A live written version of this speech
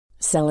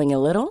Selling a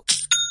little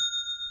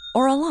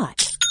or a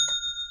lot?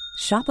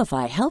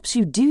 Shopify helps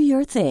you do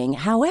your thing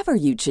however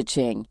you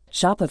cha-ching.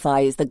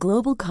 Shopify is the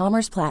global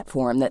commerce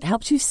platform that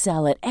helps you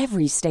sell at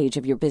every stage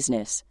of your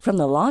business. From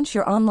the launch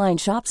your online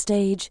shop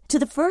stage to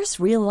the first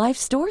real-life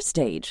store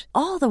stage,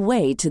 all the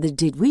way to the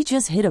did we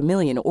just hit a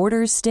million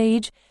orders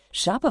stage.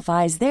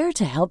 Shopify is there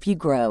to help you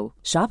grow.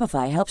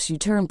 Shopify helps you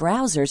turn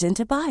browsers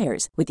into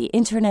buyers with the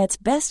internet's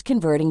best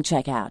converting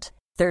checkout.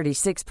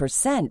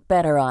 36%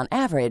 better on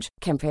average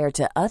compared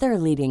to other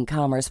leading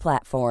commerce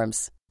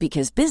platforms.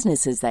 Because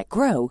businesses that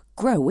grow,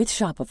 grow with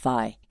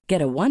Shopify.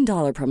 Get a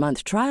 $1 per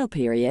month trial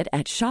period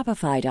at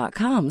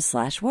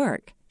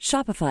shopify.com/work.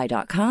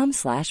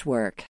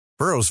 Shopify.com/work.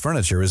 Burrow's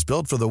furniture is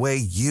built for the way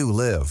you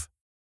live.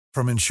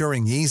 From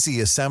ensuring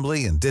easy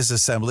assembly and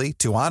disassembly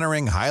to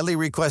honoring highly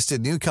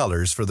requested new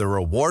colors for their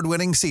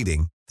award-winning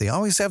seating, they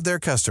always have their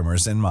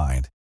customers in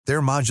mind.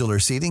 Their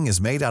modular seating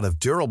is made out of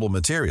durable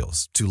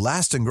materials to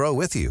last and grow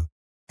with you.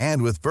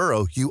 And with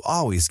Burrow, you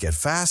always get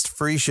fast,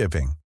 free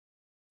shipping.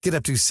 Get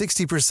up to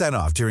 60%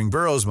 off during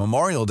Burrow's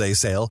Memorial Day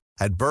sale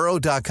at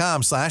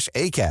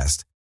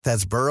burrow.com/ACAST.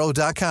 That's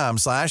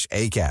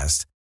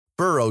burrow.com/ACAST.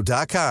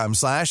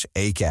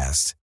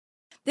 burrow.com/ACAST.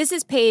 This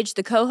is Paige,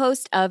 the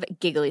co-host of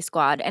Giggly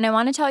Squad, and I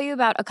want to tell you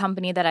about a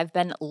company that I've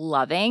been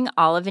loving,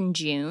 Olive &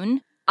 June.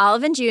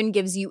 Olive & June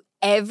gives you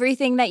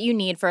everything that you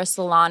need for a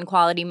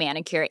salon-quality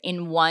manicure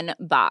in one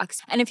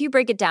box. And if you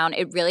break it down,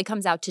 it really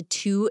comes out to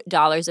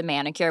 $2 a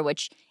manicure,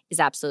 which is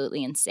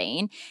absolutely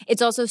insane.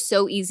 It's also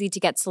so easy to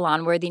get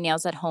salon-worthy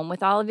nails at home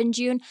with Olive &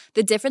 June.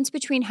 The difference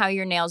between how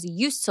your nails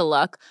used to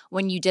look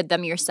when you did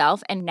them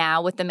yourself and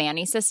now with the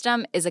Mani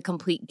system is a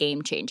complete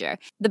game changer.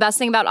 The best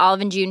thing about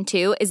Olive & June,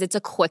 too, is it's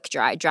a quick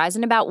dry. Dries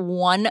in about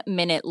 1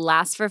 minute,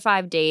 lasts for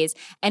 5 days,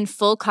 and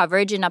full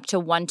coverage in up to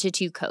 1 to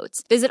 2 coats.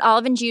 Visit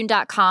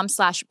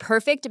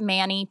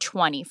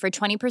oliveandjune.com/perfectmani20 for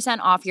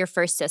 20% off your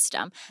first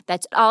system.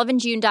 That's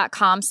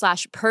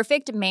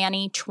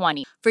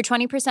oliveandjune.com/perfectmani20 for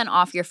 20%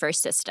 off your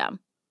first system.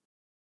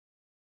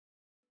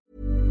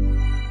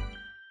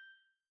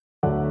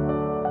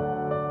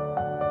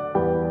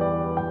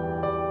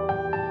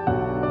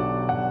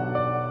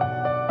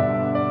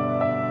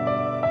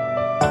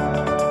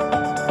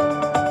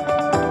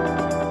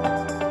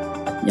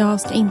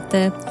 Jag ska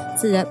inte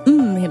säga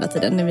hela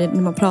tiden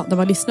när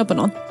man lyssnar på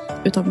någon,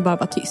 utan bara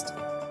vara tyst.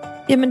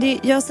 Ja, men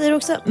jag säger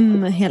också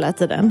hela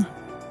tiden.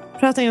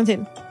 Prata en gång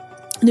till.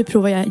 Nu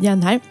provar jag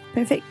igen här.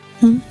 Perfekt.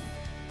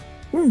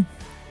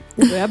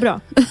 Det börjar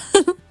bra.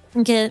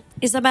 Okej,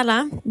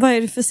 Isabella, vad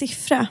är det för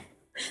siffra?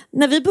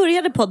 När vi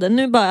började podden,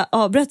 nu bara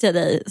avbröt jag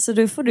dig, så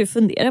då får du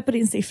fundera på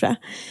din siffra.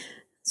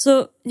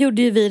 Så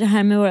gjorde ju vi det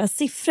här med våra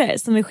siffror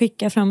som vi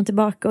skickar fram och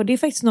tillbaka. Och det är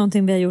faktiskt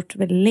någonting vi har gjort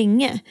väldigt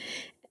länge.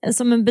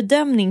 Som en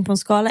bedömning på en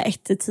skala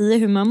 1-10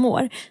 hur man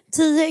mår.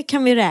 10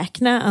 kan vi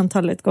räkna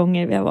antalet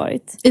gånger vi har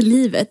varit i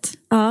livet.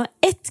 Ja,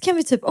 1 kan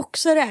vi typ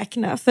också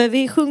räkna. För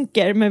vi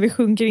sjunker, men vi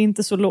sjunker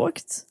inte så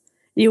lågt.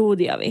 Jo,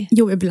 det gör vi.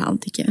 Jo,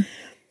 ibland tycker jag.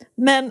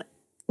 Men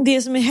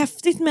det som är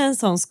häftigt med en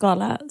sån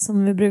skala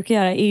som vi brukar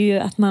göra är ju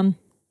att man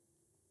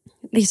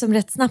liksom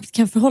rätt snabbt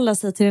kan förhålla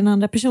sig till den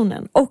andra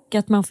personen. Och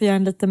att man får göra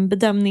en liten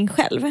bedömning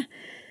själv.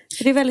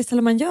 För det är väldigt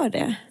sällan man gör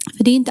det.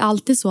 För det är inte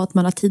alltid så att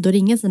man har tid att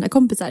ringa sina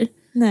kompisar.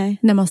 Nej.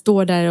 När man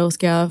står där och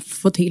ska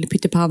få till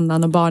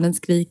pyttipannan och barnen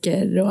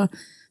skriker och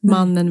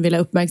mannen vill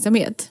ha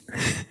uppmärksamhet.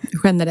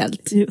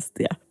 Generellt. Just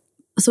det.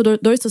 Så då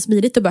är det så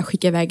smidigt att bara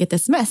skicka iväg ett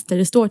sms där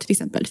det står till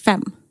exempel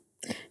 5.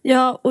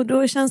 Ja, och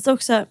då känns det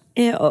också...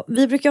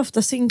 vi brukar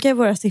ofta synka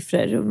våra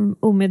siffror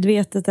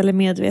omedvetet eller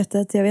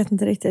medvetet. Jag vet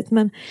inte riktigt.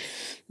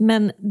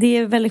 Men det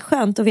är väldigt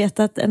skönt att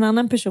veta att en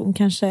annan person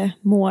kanske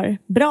mår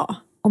bra.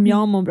 Om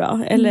jag mår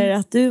bra. Eller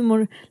att du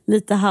mår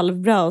lite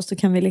halvbra och så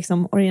kan vi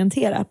liksom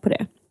orientera på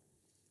det.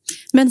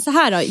 Men så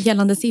här då,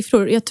 gällande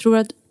siffror. Jag tror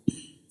att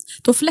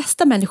de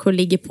flesta människor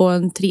ligger på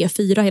en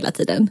 3-4 hela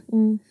tiden.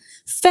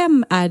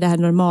 5 är det här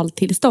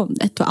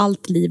normaltillståndet. Och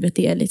allt livet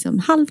är liksom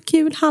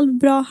halvkul,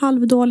 halvbra,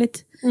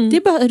 halvdåligt. Det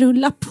är bara att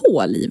rulla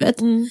på livet.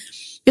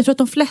 Jag tror att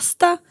de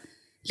flesta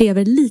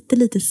lever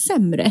lite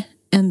sämre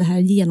än det här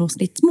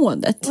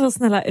genomsnittsmåendet.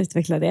 Snälla,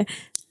 utveckla det.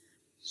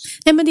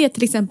 Nej, men det är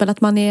till exempel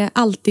att man är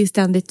alltid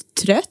ständigt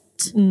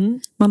trött.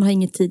 Man har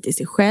ingen tid till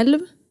sig själv.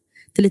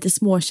 Det är lite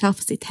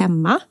småtjafsigt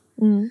hemma.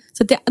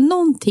 Så det är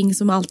någonting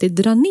som alltid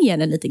drar ner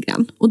en lite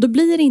grann. Och då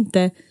blir det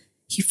inte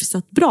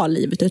hyfsat bra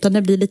livet, utan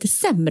det blir lite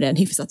sämre än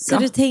hyfsat bra.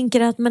 Så du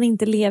tänker att man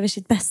inte lever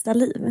sitt bästa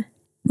liv?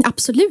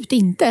 Absolut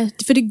inte.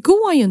 För det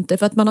går ju inte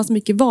för att man har så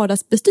mycket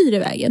vardagsbestyr i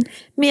vägen.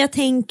 Men jag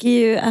tänker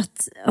ju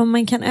att om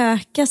man kan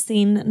öka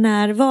sin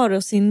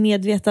närvaro,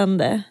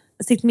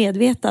 sitt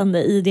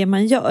medvetande i det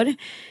man gör.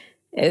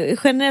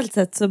 Generellt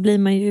sett så blir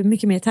man ju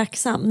mycket mer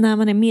tacksam när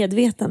man är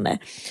medvetande.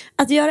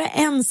 Att göra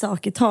en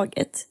sak i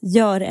taget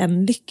gör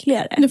en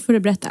lyckligare. Nu får du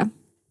berätta.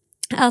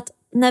 Att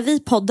när vi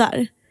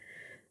poddar,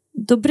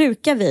 då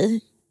brukar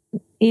vi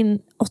in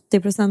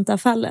 80% av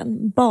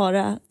fallen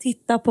bara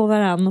titta på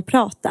varann och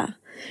prata.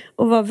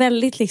 Och vara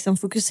väldigt liksom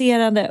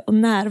fokuserade och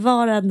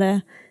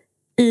närvarande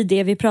i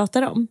det vi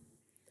pratar om.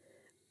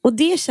 Och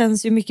det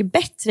känns ju mycket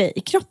bättre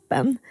i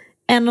kroppen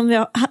än om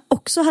jag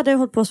också hade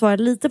hållit på att svara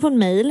lite på en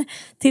mail,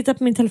 tittat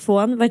på min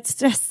telefon, varit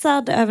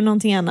stressad över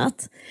någonting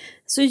annat.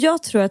 Så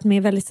jag tror att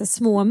med väldigt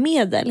små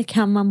medel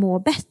kan man må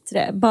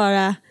bättre,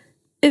 bara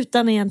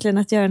utan egentligen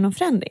att göra någon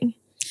förändring.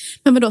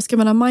 Men vadå, ska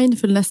man ha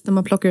mindfulness när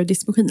man plockar ur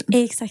diskmaskinen?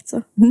 Exakt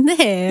så.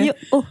 Nej.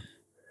 Jo,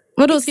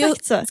 vadå, ska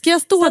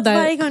jag stå så där?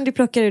 Varje gång du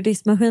plockar ur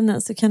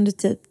diskmaskinen så kan du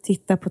typ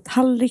titta på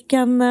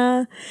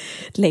tallrikarna,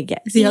 lägga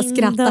så jag in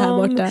skrattar dem,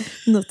 här borta.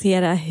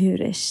 Notera hur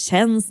det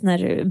känns när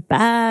du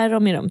bär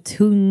dem, är de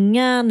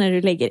tunga, när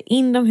du lägger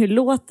in dem, hur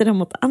låter de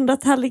mot andra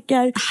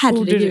tallrikar.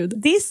 Herregud.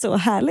 Det är så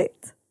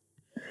härligt.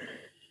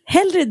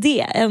 Hellre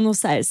det än att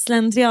så här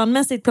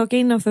slentrianmässigt plocka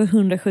in dem för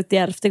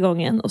 171:e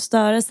gången och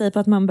störa sig på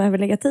att man behöver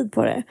lägga tid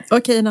på det.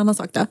 Okej, en annan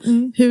sak då.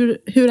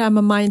 Hur är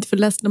man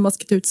mindfulness när man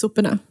ska ta ut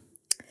soporna?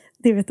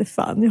 Det vet jag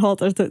fan, jag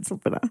hatar att ta ut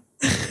soporna.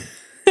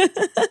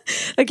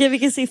 Okej,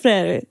 vilken siffra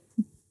är du?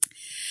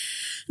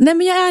 Nej,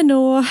 men jag är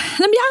nog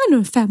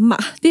en 5.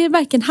 Det är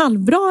varken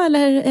halvbra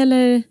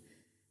eller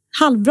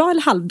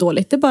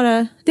halvdåligt. Det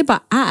bara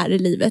är i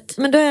livet.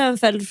 Men då har jag en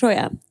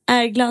följdfråga.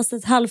 Är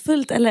glaset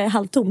halvfullt eller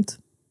halvtomt?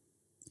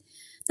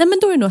 Nej, men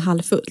då är det nog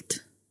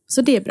halvfullt.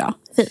 Så det är bra.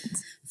 Fint.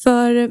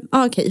 För,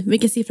 okej,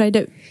 vilken siffra är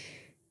du?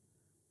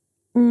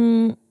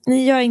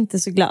 Nej, jag är inte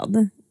så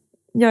glad.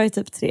 Jag är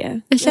typ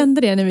 3. Jag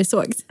kände det när vi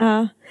sågs.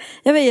 Ja,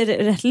 jag var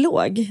rätt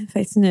låg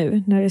faktiskt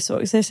nu när vi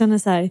såg. Så jag känner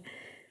så här,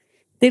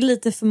 det är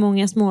lite för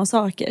många små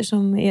saker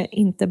som är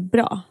inte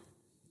bra.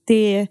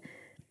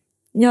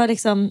 Jag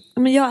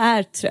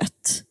är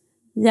trött.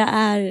 Jag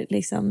är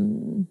liksom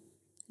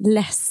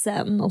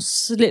ledsen och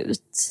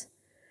slut.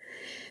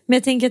 Men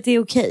jag tänker att det är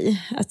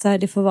okej att så här,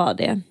 det får vara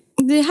det.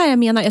 Det är här jag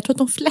menar. Jag tror att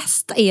de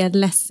flesta är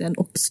ledsen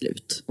och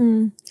slut.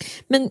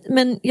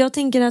 Men jag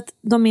tänker att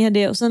de är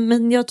det.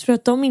 Men jag tror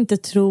att de inte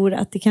tror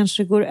att det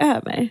kanske går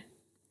över.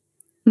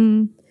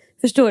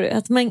 Förstår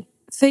du?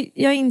 För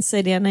jag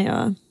inser det när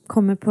jag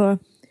kommer på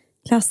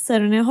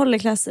klasser. Och när jag håller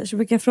klasser så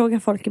brukar jag fråga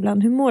folk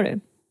ibland, hur mår du?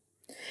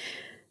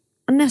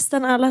 Och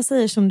nästan alla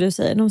säger som du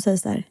säger. De säger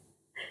så här,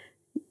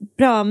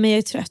 bra, men jag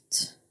är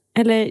trött.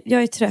 Eller,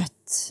 jag är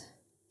trött.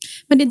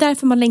 Men det är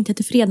därför man längtar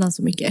till fredagen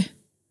så mycket.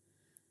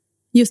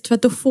 Just för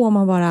att då får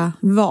man bara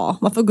vara.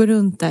 Man får gå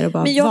runt där och bara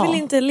vara. Men jag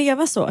vill inte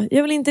leva så.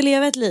 Jag vill inte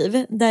leva ett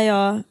liv där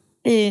jag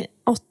i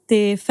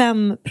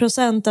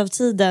 85% av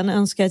tiden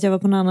önskar att jag var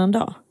på en annan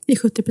dag. Det är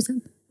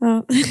 70%.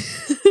 Ja.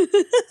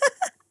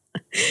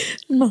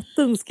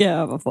 Matten ska jag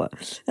öva på.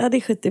 Ja, det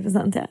är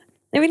 70%. Ja.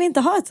 Jag vill inte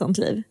ha ett sånt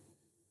liv.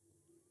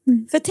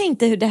 För tänk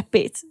dig hur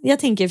deppigt. Jag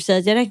tänker i och för sig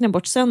att jag räknar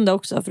bort söndag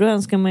också. För då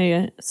önskar man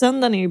ju...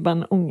 Söndagen är ju bara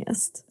en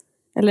ångest.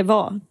 Eller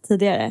var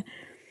tidigare.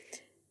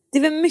 Det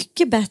är väl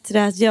mycket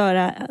bättre att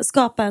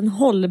skapa en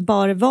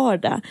hållbar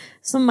vardag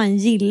som man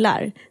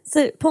gillar.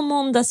 Så på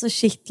måndag så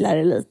kittlar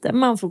det lite.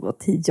 Man får gå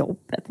till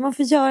jobbet. Man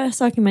får göra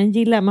saker man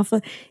gillar. Man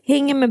får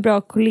hänga med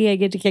bra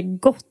kollegor, dricka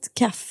gott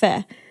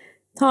kaffe.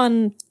 Ta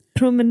en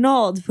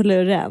promenad på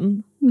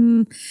luren.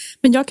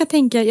 Men jag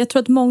tror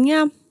att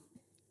många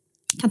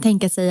kan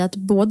tänka sig att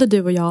både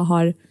du och jag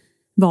har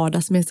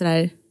vardag som är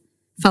sådär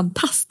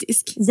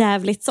fantastisk.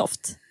 Jävligt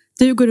soft.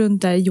 Du går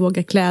runt där i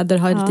yogakläder,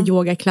 har lite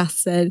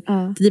yogaklasser,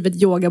 driver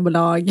ett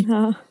yogabolag.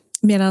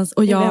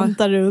 Och jag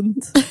väntar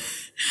runt.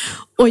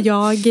 Och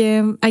jag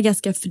är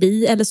ganska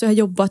fri, eller så har jag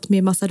jobbat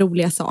med massa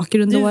roliga saker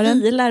under åren.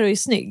 Du vilar och är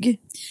snygg.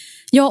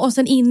 Ja, och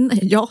sen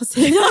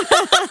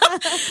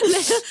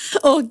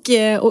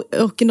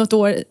och något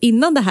år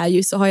innan det här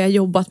ju så har jag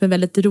jobbat med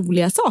väldigt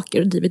roliga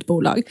saker och drivit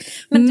bolag.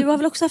 Men du har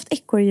väl också haft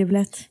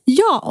ekorrhjulet?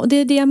 Ja, och det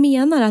är det jag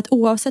menar, att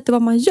oavsett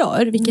vad man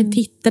gör, vilken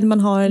titel man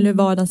har eller hur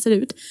vardagen ser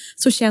ut,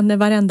 så känner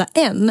varenda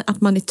en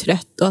att man är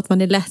trött och att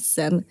man är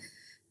ledsen.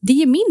 Det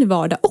är min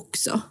vardag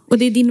också, och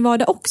det är din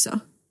vardag också.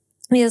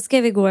 Jag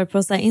skrev igår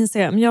på så här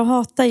Instagram, jag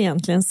hatar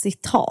egentligen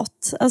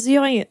citat. Alltså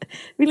jag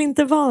vill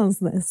inte vara en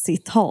sån där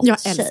citat. Jag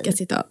älskar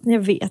citat. Jag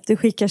vet, du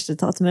skickar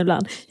citat till mig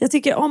ibland. Jag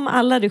tycker om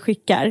alla du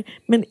skickar,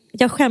 men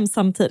jag skäms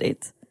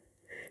samtidigt.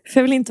 För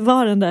jag vill inte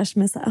vara den där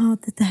som är så här,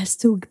 det där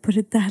stod på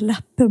det där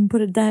lappen på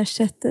det där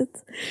sättet.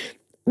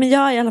 Men jag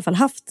har i alla fall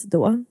haft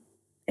då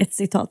ett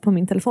citat på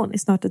min telefon i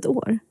snart ett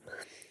år.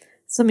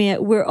 Som är,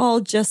 we're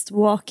all just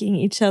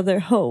walking each other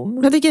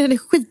home. Jag tycker den är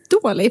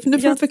skitdålig, för nu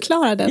får du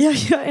förklara den.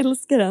 Jag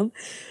älskar den.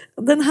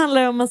 Den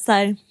handlar om att så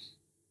här,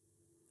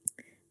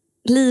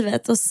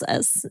 livet och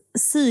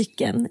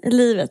psyken,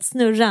 livet,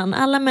 snurran.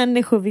 Alla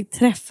människor vi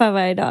träffar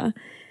varje dag.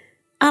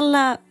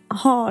 Alla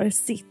har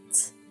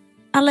sitt.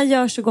 Alla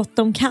gör så gott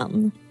de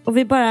kan. Och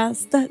vi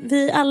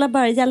alla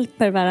bara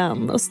hjälper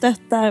varann och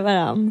stöttar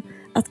varann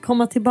att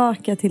komma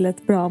tillbaka till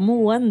ett bra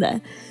mående.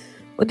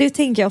 Och det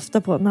tänker jag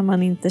ofta på när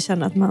man inte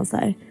känner att man så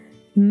här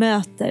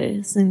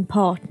möter sin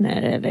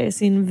partner eller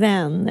sin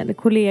vän eller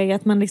kollega.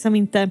 Att man liksom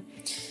inte...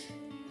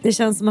 Det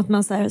känns som att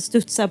man så här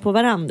studsar på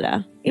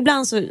varandra.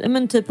 Ibland så,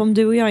 men typ om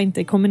du och jag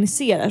inte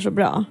kommunicerar så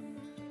bra.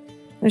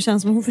 Det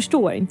känns som att hon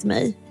förstår inte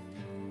mig.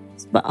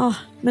 Så bara,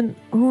 men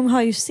hon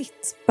har ju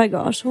sitt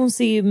bagage. Hon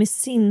ser ju med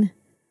sin...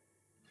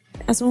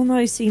 Alltså hon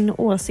har ju sin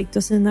åsikt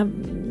och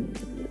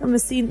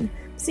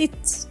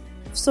sitt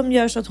som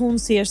gör så att hon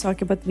ser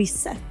saker på ett visst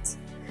sätt.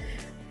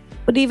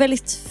 Och det är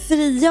väldigt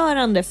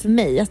frigörande för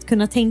mig att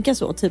kunna tänka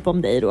så, typ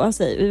om dig då,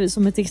 alltså,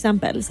 som ett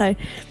exempel. Så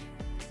här,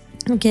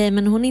 okej,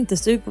 men hon är inte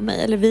sur på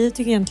mig, eller vi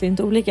tycker egentligen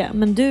inte olika,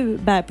 men du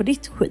bär på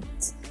ditt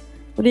skit.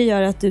 Och det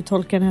gör att du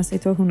tolkar den här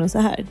situationen så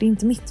här. Det är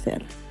inte mitt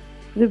fel.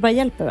 Vi bara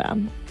hjälper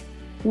varandra.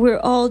 We're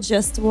all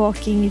just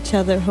walking each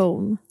other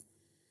home.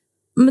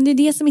 Men det är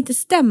det som inte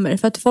stämmer.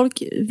 För att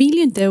folk vill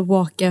ju inte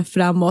walka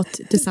framåt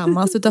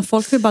tillsammans. Utan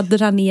folk vill bara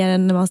dra ner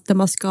en när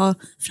man ska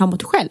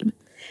framåt själv.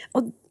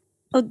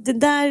 Och det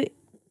där...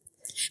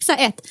 Så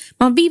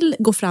man vill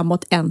gå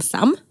framåt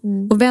ensam.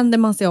 Och vänder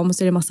man sig om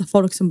så är det massa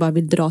folk som bara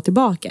vill dra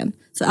tillbaka en.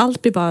 Så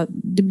allt blir bara...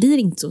 Det blir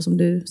inte så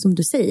som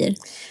du säger.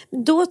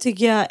 Då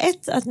tycker jag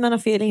att man har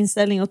fel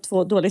inställning och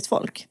 2, dåligt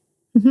folk.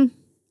 Mm-hmm.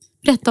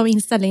 Berätta om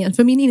inställningen.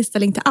 För min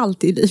inställning till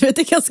allt i livet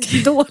är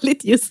ganska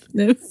dåligt just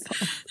nu.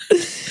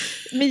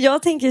 Men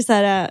jag tänker så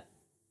här...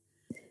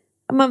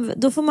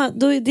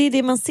 Då det är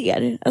det man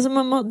ser.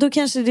 Alltså då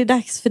kanske det är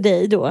dags för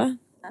dig då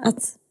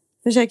att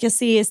försöka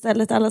se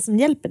istället alla som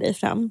hjälper dig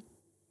fram.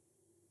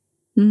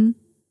 Mm.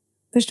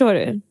 Förstår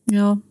du?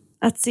 Ja.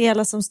 Att se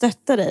alla som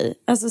stöttar dig.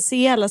 Alltså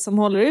se alla som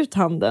håller ut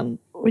handen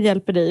och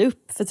hjälper dig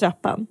upp för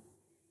trappan.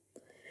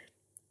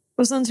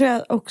 Och sen tror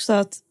jag också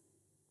att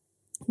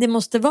det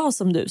måste vara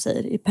som du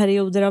säger i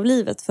perioder av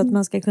livet för att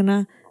man ska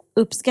kunna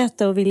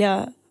uppskatta och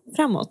vilja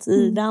framåt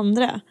i det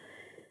andra.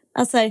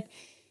 Alltså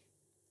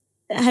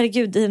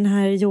herregud, i den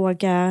här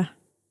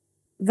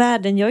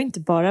yoga-världen, jag har inte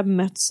bara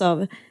mötts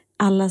av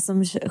alla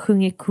som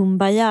sjunger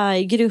Kumbaya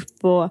i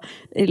grupp och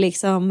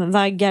liksom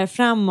vaggar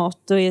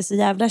framåt och är så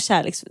jävla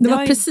kärleksfull. Det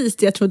var precis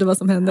det jag trodde var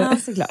som hände. Ja,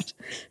 såklart.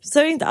 Så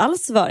har det inte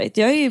alls varit.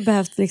 Jag har ju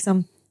behövt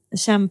liksom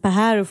kämpa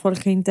här och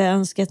folk har inte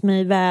önskat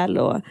mig väl.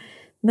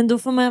 Men då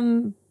får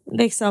man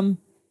liksom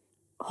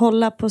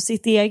hålla på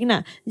sitt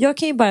egna. Jag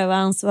kan ju bara vara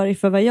ansvarig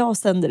för vad jag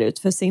sänder ut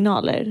för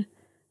signaler.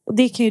 Och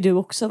det kan ju du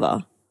också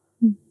vara.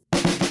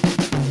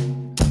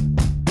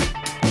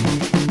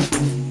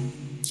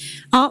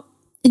 Ja,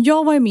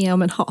 jag var ju med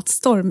om en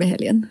hatstorm i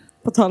helgen.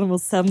 På tal om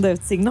att sända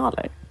ut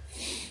signaler.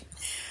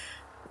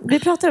 Vi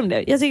pratar om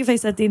det. Jag tycker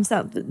faktiskt att det är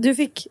intressant. Du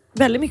fick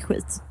väldigt mycket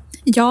skit.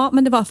 Ja,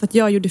 men det var för att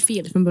jag gjorde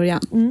fel från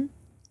början.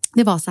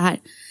 Det var så här.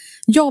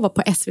 Jag var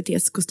på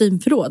SVT:s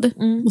kostymförråd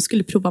och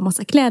skulle prova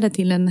massa kläder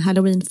till en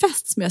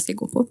Halloweenfest som jag ska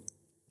gå på.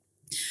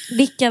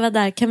 Vilka var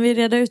där? Kan vi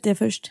reda ut det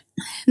först?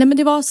 Nej, men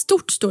det var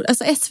stort.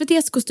 Alltså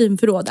SVT:s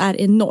kostymförråd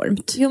är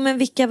enormt. Jo, men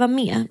vilka var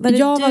med? Var det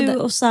du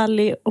och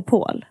Sally och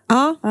Paul?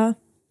 Ja.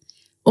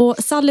 Och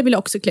Sally ville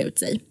också klä ut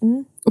sig.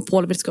 Och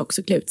Paul ville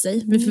också klä ut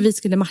sig. För vi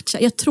skulle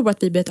matcha. Jag tror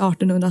att vi blev ett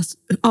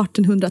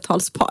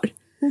 1800-talspar.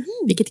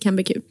 Vilket kan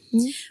bli kul.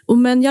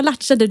 Men jag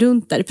latchade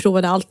runt där.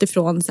 Provade allt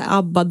ifrån så här,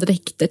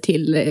 ABBA-dräkter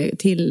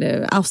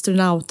till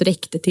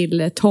astronautdräkter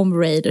till Tomb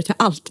Raider till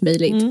allt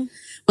möjligt.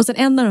 Och sen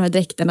en av de här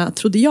dräkterna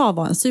trodde jag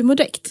var en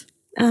sumodräkt.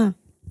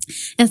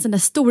 En sån där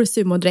stor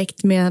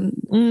sumodräkt med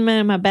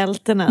de här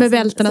bälterna. Med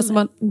bälterna som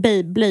man...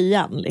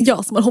 Blöjan. Liksom.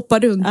 Ja, som man hoppar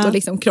runt och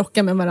liksom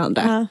krockar med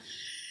varandra.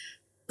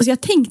 Och så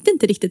jag tänkte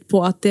inte riktigt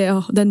på att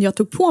den jag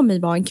tog på mig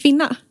var en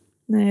kvinna.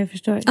 Nej, jag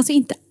förstår. Alltså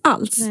inte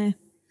alls. Nej.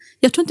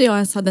 Jag tror inte jag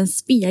ens hade en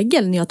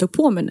spegel när jag tog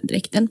på mig den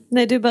dräkten.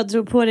 Nej, du bara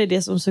drog på dig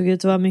det som såg ut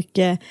att vara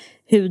mycket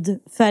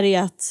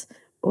hudfärgat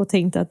och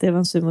tänkte att det var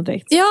en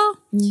sumodräkt. Ja,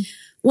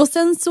 och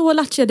sen så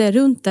latchade jag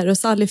runt där och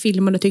Sally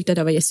filmade och tyckte att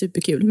det var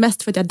superkul.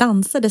 Mest för att jag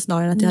dansade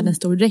snarare än att jag hade en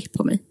stor dräkt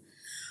på mig.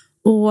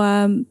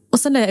 Och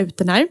sen lade jag ut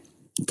den här.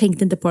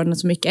 Tänkte inte på den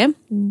så mycket.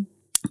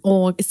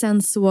 Och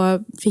sen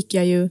så fick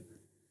jag ju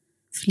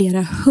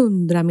flera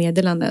 100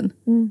 meddelanden.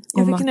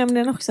 Jag fick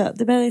nämligen också.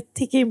 Det började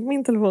ticka in på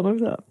min telefon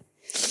också.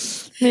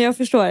 Men jag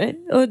förstår.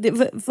 Och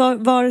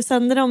var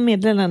sände de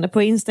meddelanden?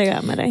 På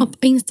Instagram eller? På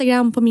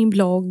Instagram, på min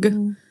blogg.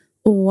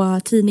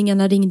 Och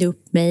tidningarna ringde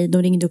upp mig.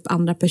 De ringde upp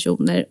andra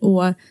personer.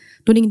 Och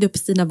de ringde upp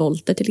Stina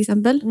Wolter till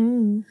exempel.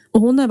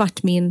 Och hon har varit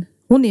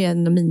hon är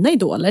en av mina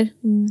idoler.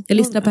 Jag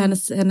lyssnade på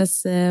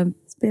hennes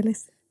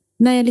spellista.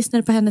 Nej, jag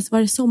lyssnade på hennes,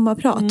 var det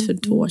sommarprat för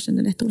 2 år sedan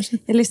eller 1 år sedan.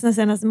 Jag lyssnade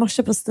senast i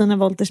morse på Stina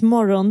Wolters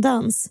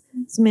morgondans.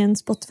 Som är en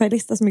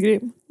Spotify-lista som är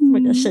grym.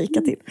 Som jag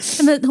kika till.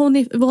 Men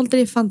Wolter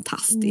är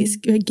fantastisk.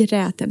 Jag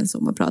grät hennes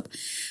sommarprat.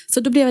 Så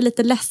då blev jag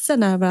lite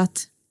ledsen över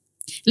att...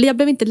 Eller jag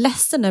blev inte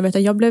ledsen över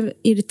utan jag blev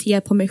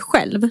irriterad på mig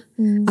själv.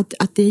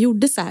 Att det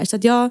gjorde så här. Så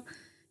att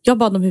jag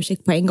bad om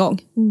ursäkt på en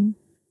gång.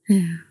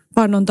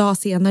 Bara någon dag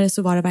senare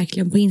så var det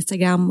verkligen på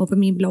Instagram och på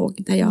min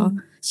blogg där jag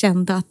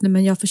kände att nej,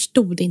 men jag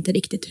förstod inte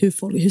riktigt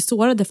hur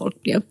sårade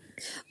folk blev.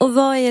 Och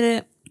vad är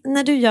det,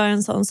 när du gör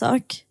en sån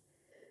sak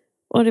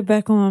och det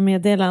börjar komma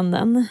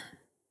meddelanden,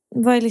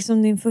 vad är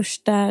liksom din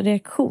första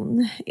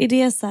reaktion? Är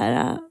det så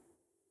här,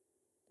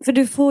 för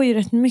du får ju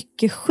rätt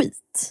mycket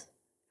skit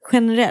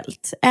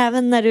generellt,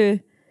 även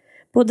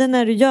både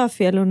när du gör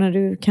fel och när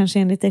du kanske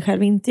enligt dig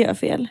själv inte gör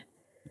fel.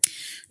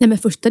 Nej, men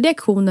första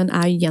reaktionen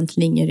är ju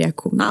egentligen ingen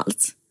reaktion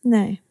alls.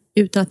 Nej.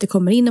 Utan att det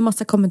kommer in en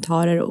massa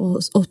kommentarer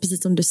och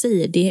precis som du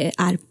säger, det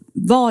är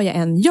vad jag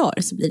än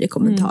gör så blir det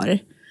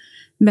kommentarer.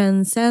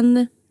 Men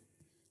sen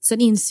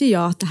inser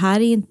jag att det här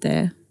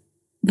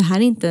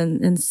är inte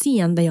en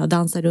scen där jag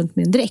dansar runt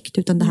med en dräkt,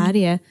 utan det här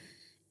är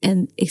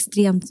en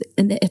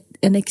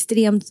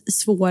extremt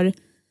svår,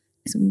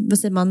 liksom, vad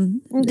säger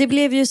man? Det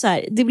blev ju så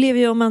här, det blev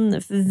ju, om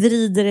man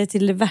vrider det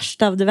till det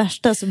värsta av det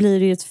värsta, så blir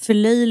det ju ett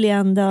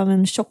förlöjligande av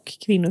en tjock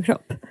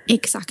kvinnokropp.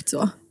 Exakt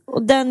så.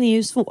 Och den är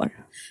ju svår.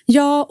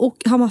 Ja, och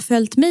har man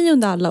följt mig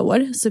under alla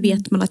år så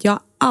vet man att jag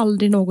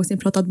aldrig någonsin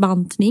pratat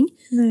bantning,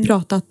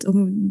 pratat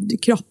om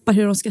kroppar,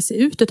 hur de ska se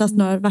ut, utan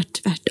snarare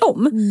varit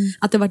tvärtom.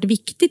 Att det har varit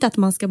viktigt att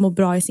man ska må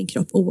bra i sin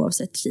kropp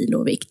oavsett kilo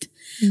och vikt.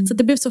 Så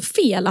det blev så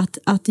fel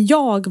att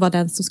jag var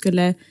den som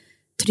skulle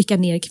trycka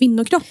ner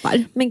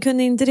kvinnokroppar. Men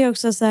kunde inte det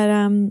också så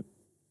här,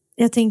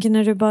 jag tänker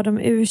när du bad om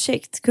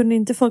ursäkt, kunde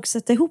inte folk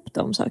sätta ihop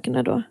de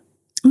sakerna då?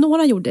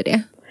 Några gjorde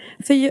det.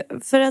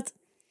 För att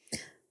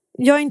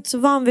jag är inte så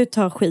van vid att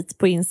ta skit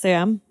på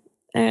Instagram.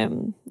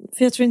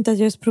 För jag tror inte att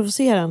jag är så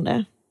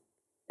provocerande.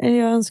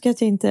 Jag önskar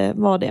att jag inte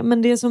var det.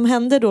 Men det som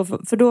hände då,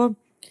 för då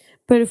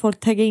började folk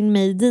tagga in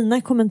mig i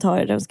dina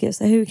kommentarer. Där de skrev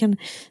så här,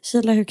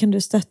 hur kan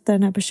du stötta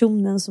den här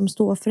personen som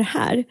står för det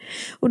här?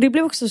 Och det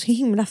blev också så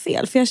himla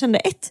fel. För jag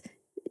kände,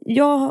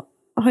 jag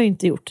har ju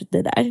inte gjort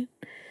det där.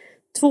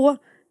 2,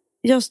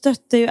 jag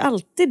stöttar ju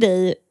alltid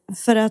dig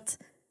för att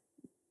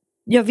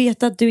jag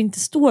vet att du inte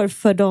står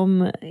för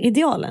de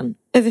idealen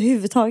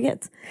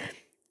överhuvudtaget.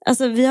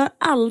 Alltså vi har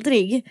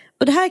aldrig,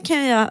 och det här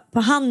kan jag på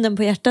handen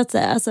på hjärtat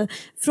säga, alltså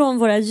från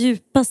våra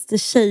djupaste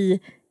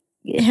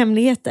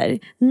tjejhemligheter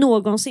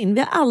någonsin, vi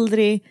har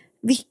aldrig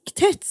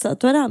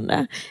vikthetsat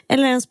varandra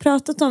eller ens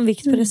pratat om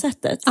vikt på det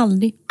sättet.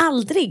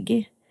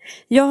 Aldrig.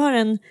 Jag har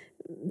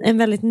en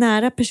väldigt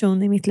nära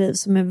person i mitt liv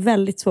som är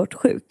väldigt svårt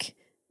sjuk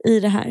i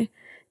det här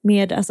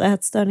med alltså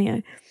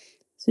ätstörningar.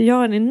 Så jag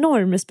har en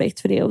enorm respekt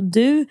för det, och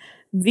du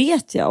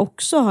vet jag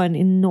också har en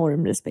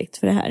enorm respekt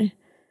för det här.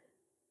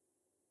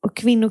 Och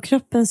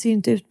kvinnokroppen ser ju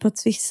inte ut på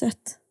ett visst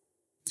sätt.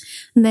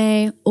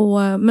 Nej,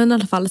 men i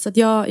alla fall så att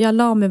jag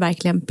la mig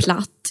verkligen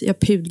platt. Jag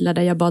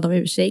pudlade, jag bad om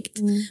ursäkt.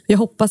 Jag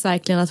hoppas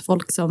verkligen att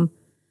folk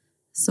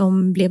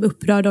som blev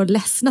upprörda och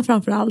ledsna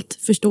framförallt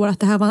förstår att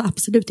det här var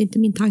absolut inte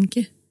min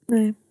tanke.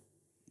 Nej.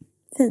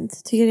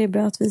 Fint, tycker det är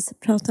bra att vi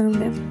pratar om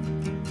det.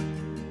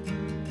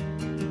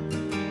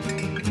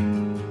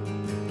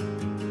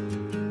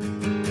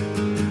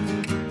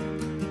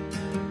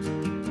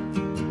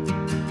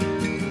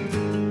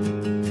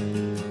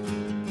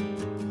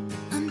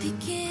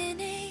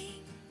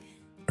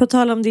 På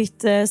tal om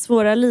ditt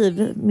svåra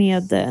liv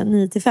med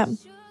 9-5.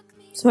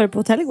 Så var det på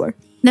hotell igår.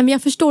 Nej, men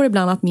jag förstår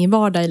ibland att min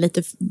vardag är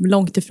lite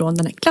långt ifrån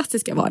den här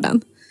klassiska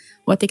vardagen.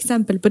 Och ett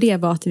exempel på det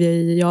var att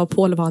jag och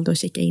Paul valde att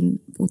checka in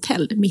på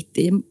hotell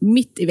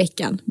mitt i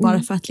veckan.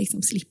 Bara för att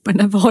liksom slippa den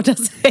här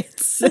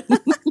vardagshetsen.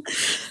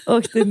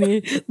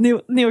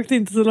 Ni åkte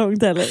inte så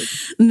långt heller?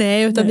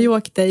 Nej, utan vi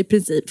åkte i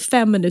princip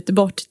 5 minuter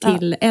bort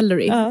till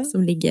Ellery.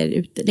 Som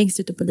ligger längst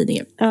ute på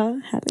Lidingö.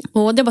 Ja, härligt.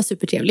 Och det var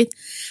supertrevligt.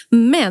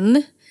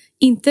 Men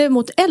inte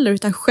mot Eller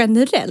utan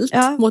generellt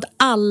mot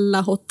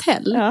alla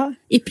hotell.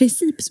 I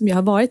princip som jag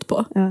har varit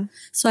på.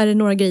 Så är det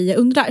några grejer jag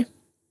undrar.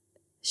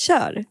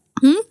 Kör.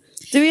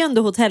 Du är ju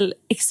ändå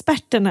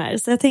hotellexperten här.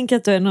 Så jag tänker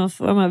att du är någon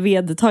form av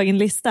vedertagen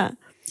lista.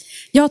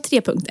 Jag har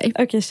 3 punkter.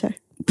 Okej, kör.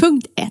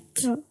 Punkt 1.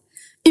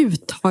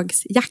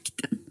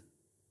 Uttagsjakten.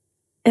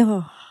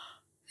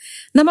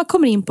 När man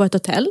kommer in på ett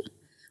hotell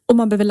och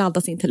man behöver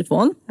ladda sin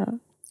telefon.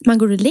 Man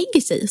går och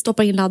lägger sig,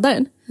 stoppar in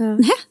laddaren.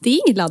 Nej, det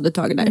är inget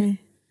ladduttag där. Nej.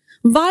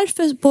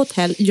 Varför på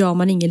hotell gör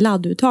man ingen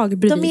ladduttag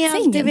bredvid sängen? De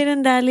är alltid vid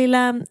den där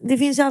lilla... Det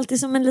finns ju alltid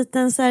som en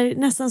liten så här,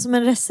 nästan som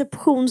en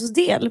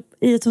receptionsdel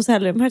i ett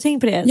hotellrum. Har du tänkt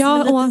på det?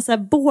 Ja, som en liten så här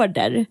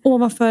border.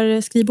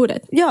 Ovanför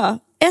skrivbordet? Ja.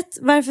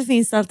 Varför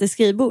finns det alltid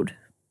skrivbord?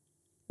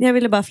 Jag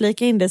ville bara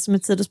flika in det som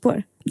ett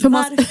sidospår.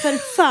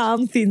 Varför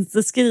fan finns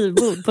det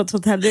skrivbord på ett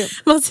hotellrum?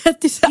 Man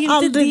sätter sig det är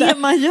aldrig inte det där.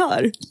 man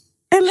gör.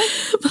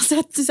 Eller? Man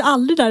sätter sig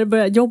aldrig där och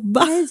börjar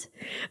jobba.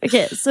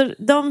 Okej, så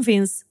de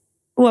finns...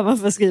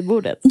 ovanför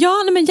skrivbordet.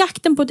 Ja, men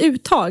jakten på ett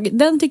uttag,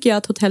 den tycker jag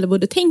att hotellet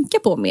borde tänka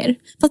på mer.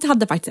 Fast det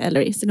hade faktiskt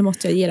Ellery, så det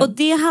måste jag ge dem. Och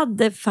det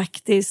hade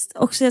faktiskt,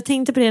 också jag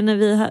tänkte på det när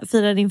vi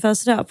firade din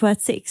födelsedag på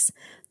 1-6.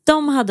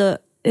 De hade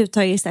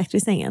uttag exakt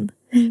vid sängen.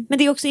 Men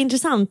det är också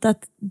intressant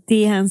att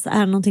det ens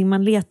är någonting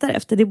man letar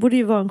efter. Det borde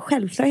ju vara en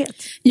självklarhet.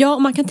 Ja,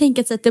 och man kan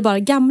tänka sig att det är bara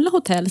gamla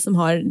hotell som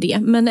har det.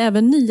 Men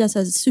även nya så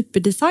här,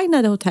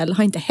 superdesignade hotell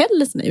har inte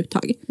heller sina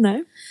uttag.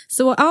 Nej.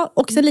 Så ja,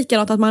 också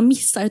likadant att man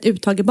missar ett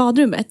uttag i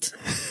badrummet.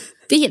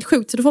 Det är helt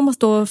sjukt, så då får man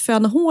stå och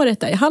föna håret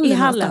där i hallen. I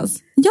hallen.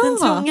 Ja. Den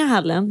trånga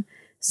hallen.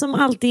 Som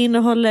alltid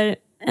innehåller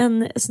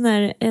en sån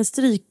här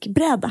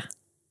strykbräda.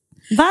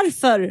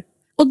 Varför?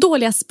 Och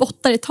dåliga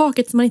spottar i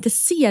taket så man inte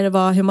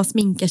ser hur man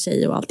sminkar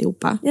sig och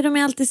alltihopa. Ja, de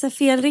är alltid så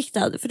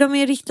felriktade. För de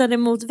är riktade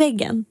mot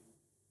väggen.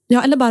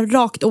 Ja, eller bara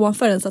rakt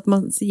ovanför den så att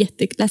man ser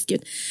jätteläskig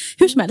ut.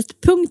 Hur som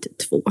helst, punkt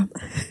 2.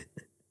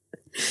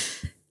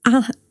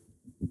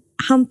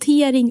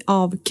 Hantering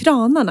av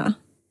kranarna.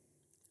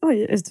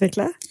 Oj,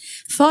 utveckla.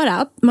 För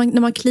att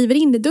när man kliver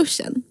in i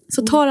duschen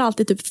så tar det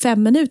alltid typ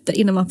 5 minuter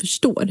innan man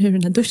förstår hur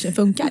den här duschen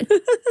funkar.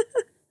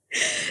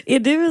 Är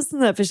du en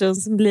sån här person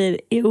som är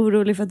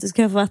orolig för att du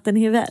ska få vatten i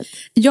huvudet?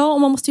 Ja,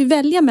 och man måste ju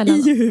välja mellan...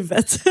 I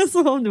huvudet,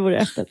 som om det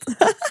vore öppet.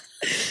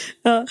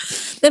 Ja.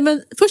 Nej,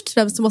 men först och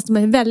främst så måste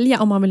man välja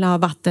om man vill ha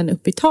vatten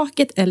upp i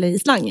taket eller i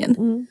slangen.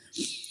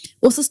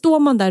 Och så står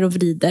man där och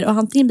vrider och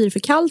antingen blir det för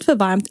kallt, för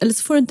varmt eller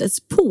så får du inte ens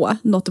på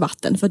något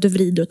vatten för att du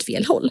vrider åt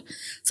fel håll.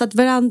 Så att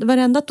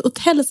varenda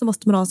hotell så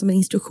måste man ha som en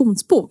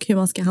instruktionsbok hur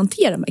man ska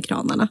hantera de här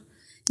kranarna.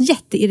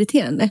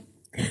 Jätteirriterande.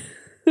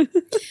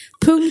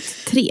 Punkt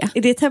 3.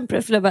 Är det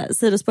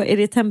är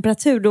det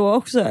temperatur då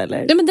också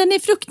eller? Ja, men den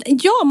är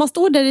Ja, man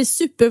står där i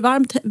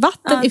supervarmt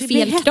vatten i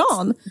fel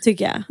kran.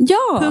 Tycker jag.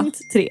 Ja. Punkt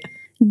 3.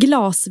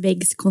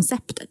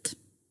 Glasväggskonceptet.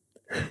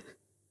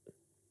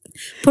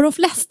 På de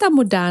flesta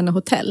moderna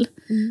hotell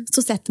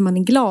så sätter man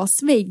en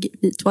glasvägg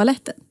vid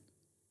toaletten.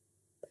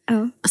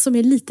 Som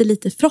är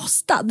lite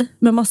frostad.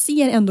 Men man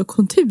ser ändå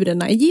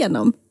konturerna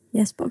igenom.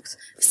 Yes, box.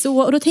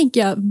 Så, och då tänker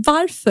jag,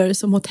 varför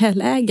som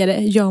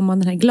hotellägare gör man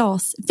den här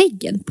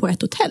glasväggen på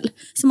ett hotell?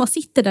 Så man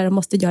sitter där och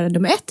måste göra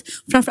nummer 1.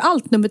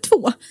 Framförallt nummer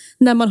 2.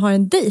 När man har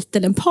en dejt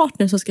eller en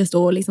partner som ska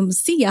stå och liksom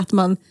se att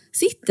man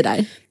sitter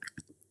där.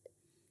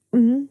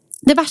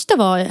 Det värsta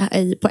var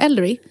på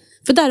Ellery.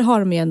 För där har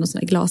de ju en sån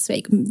här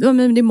glasvägg. Det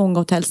är många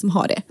hotell som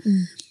har det.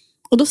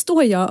 Och då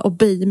står jag och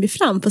böjer mig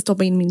fram för att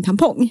stoppa in min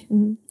tampong.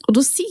 Och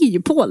då ser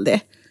ju Paul det.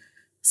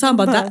 Så han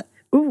bara...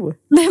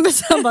 Nej, men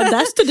så han bara,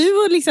 där står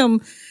du och liksom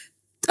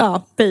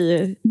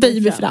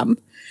böjer mig fram.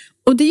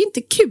 Och det är ju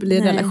inte kul i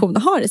en relation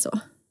att ha det så.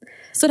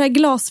 Så det här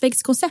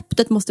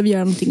glasväggskonceptet måste vi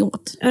göra någonting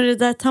åt. Och det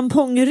där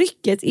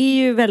tampongrycket är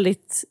ju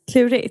väldigt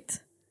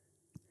klurigt.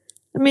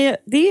 Men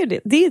det är ju det.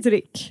 Det är ett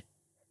ryck.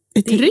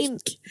 Ett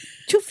ryck?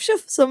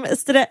 Tjoff som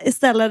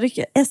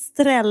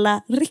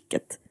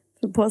Estrella-rycket.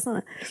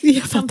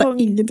 Jag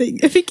fattar ingenting.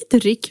 Jag fick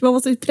ett ryck, man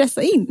måste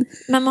pressa in.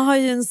 Men man har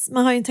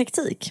ju en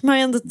taktik. Man har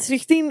ju ändå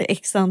tryckt in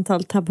x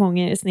antal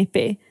tamponger i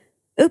Snippy.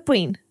 Upp och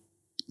in.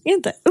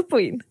 Inte upp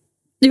och in.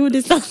 Jo, det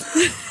är sant.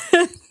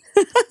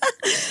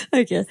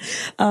 Okej.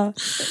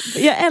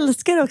 Jag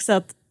älskar också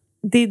att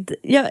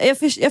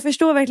jag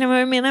förstår verkligen vad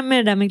du menar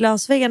med det där med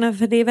glasväggarna.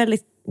 För det är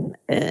väldigt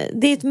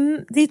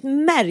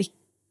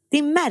det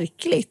är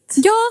märkligt.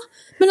 Ja,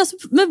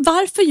 men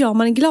varför gör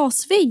man en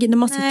glasvägg när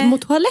man sitter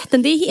mot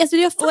toaletten? Det är,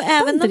 och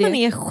även när man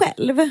är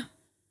själv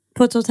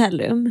på ett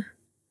hotellrum.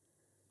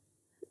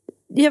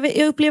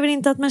 Jag upplever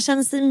inte att man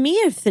känner sig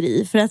mer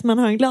fri för att man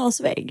har en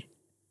glasvägg.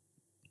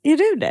 Är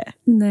du det?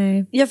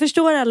 Nej. Jag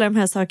förstår alla de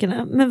här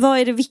sakerna. Men vad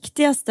är det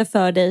viktigaste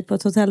för dig på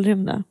ett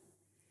hotellrum då?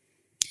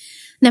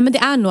 Nej, men det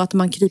är nog att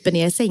man kryper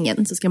ner i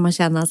sängen så ska man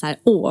känna så här,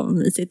 vad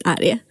mysigt är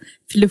det.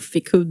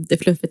 Fluffig kudde,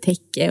 fluffig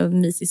täcke och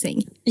en mysig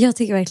säng. Jag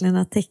tycker verkligen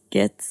att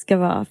täcket ska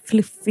vara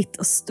fluffigt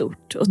och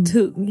stort och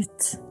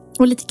tungt.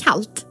 Och lite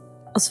kallt.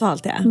 Och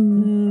svalt, ja.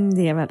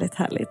 Det är väldigt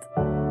härligt.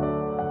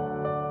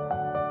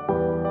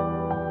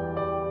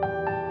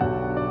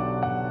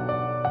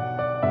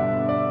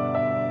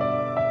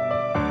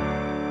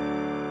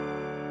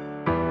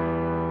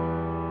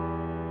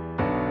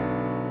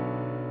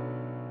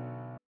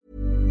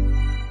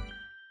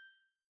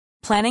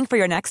 Planning for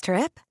your next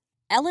trip?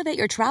 Elevate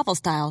your travel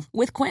style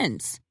with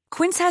Quince.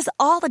 Quince has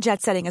all the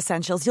jet-setting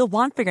essentials you'll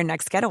want for your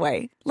next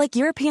getaway, like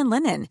European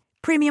linen,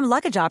 premium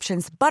luggage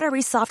options,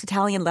 buttery soft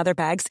Italian leather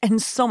bags, and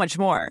so much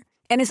more.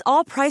 And is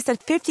all priced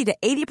at 50 to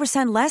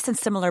 80% less than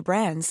similar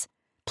brands.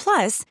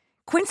 Plus,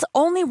 Quince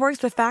only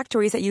works with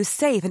factories that use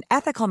safe and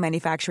ethical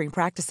manufacturing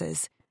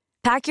practices.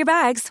 Pack your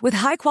bags with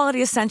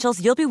high-quality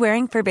essentials you'll be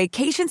wearing for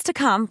vacations to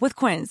come with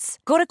Quince.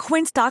 Go to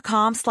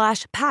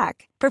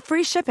quince.com/pack for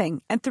free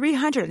shipping and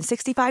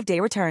 365-day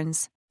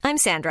returns. I'm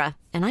Sandra,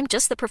 and I'm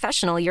just the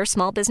professional your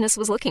small business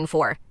was looking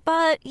for.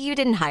 But you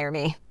didn't hire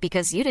me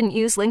because you didn't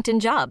use LinkedIn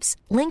Jobs.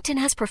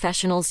 LinkedIn has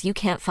professionals you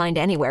can't find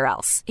anywhere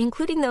else,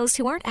 including those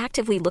who aren't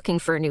actively looking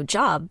for a new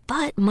job,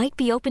 but might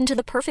be open to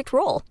the perfect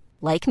role,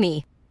 like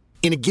me.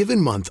 In a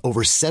given month,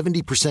 over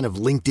 70%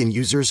 of LinkedIn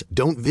users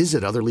don't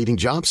visit other leading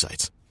job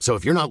sites. So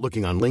if you're not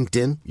looking on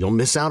LinkedIn, you'll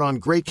miss out on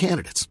great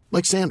candidates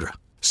like Sandra.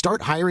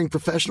 Start hiring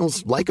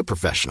professionals like a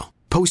professional.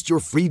 Post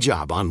your free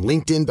job on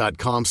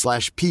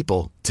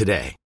linkedin.com/people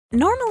today.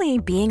 Normally,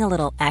 being a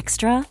little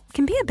extra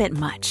can be a bit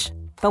much,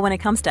 but when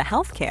it comes to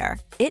healthcare,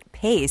 it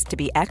pays to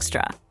be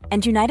extra.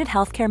 And United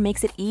Healthcare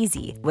makes it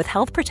easy with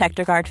Health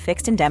Protector Guard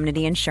fixed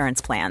indemnity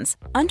insurance plans.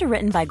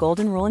 Underwritten by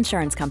Golden Rule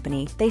Insurance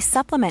Company, they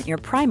supplement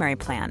your primary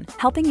plan,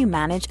 helping you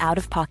manage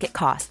out-of-pocket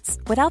costs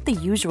without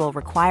the usual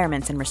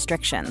requirements and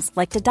restrictions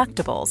like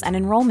deductibles and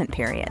enrollment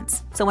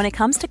periods. So when it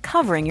comes to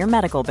covering your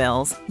medical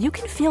bills, you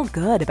can feel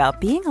good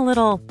about being a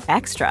little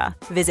extra.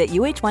 Visit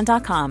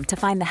uh1.com to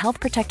find the Health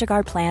Protector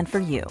Guard plan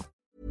for you.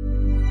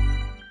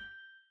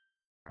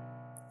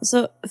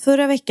 Så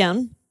förra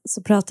veckan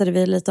så pratade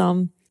vi lite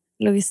om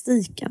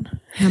logistiken.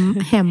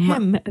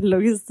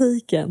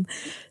 Hemlogistiken.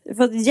 Jag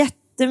har fått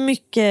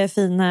jättemycket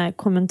fina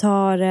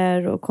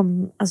kommentarer och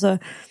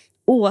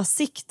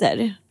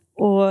åsikter.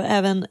 Och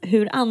även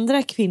hur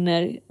andra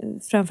kvinnor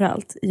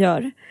framförallt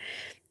gör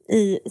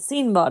i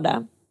sin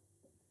vardag.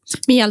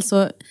 Men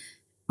alltså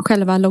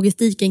själva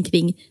logistiken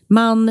kring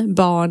man,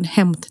 barn,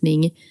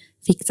 hämtning,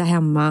 fixa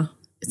hemma,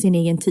 sin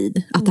egen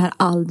tid. Att det här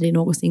aldrig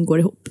någonsin går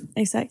ihop.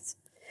 Exakt.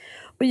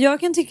 Och jag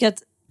kan tycka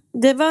att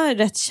det var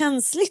rätt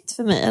känsligt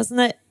för mig. Alltså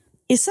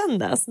i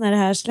söndags när det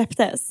här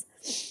släpptes,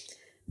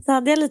 så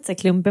hade jag lite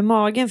klump i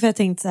magen, för jag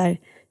tänkte så här,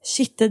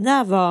 shit, det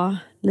där var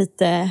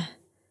lite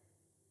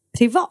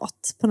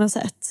privat på något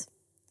sätt.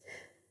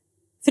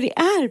 För det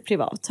är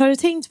privat. Har du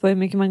tänkt på hur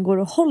mycket man går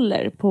och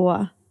håller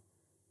på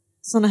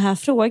såna här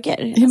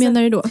frågor? Hur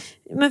menar du då?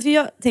 Men för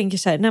jag tänker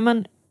så här,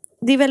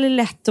 det är väldigt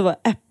lätt att vara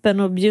öppen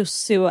och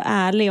bjussig och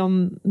ärlig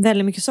om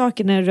väldigt mycket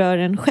saker när det rör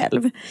en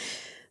själv.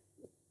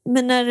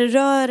 Men när det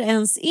rör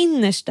ens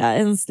innersta,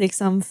 ens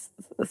liksom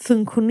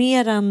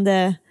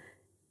funktionerande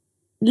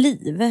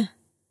liv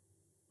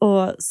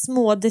och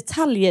små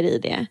detaljer i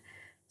det,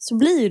 så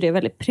blir ju det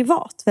väldigt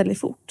privat väldigt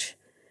fort.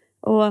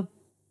 Och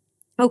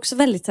också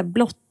väldigt så här,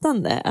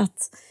 blottande.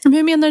 Men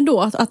hur menar du då?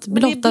 Att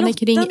blottande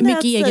kring hur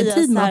mycket egen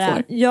tid man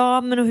får?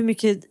 Ja, men och hur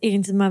mycket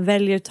egen tid man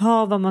väljer att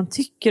ta, vad man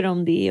tycker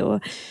om det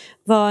och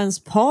vad ens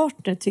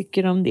partner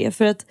tycker om det.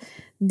 För att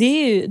det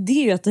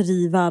är ju att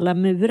riva alla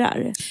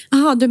murar.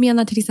 Jaha, du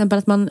menar till exempel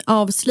att man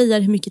avslöjar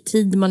hur mycket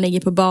tid man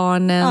lägger på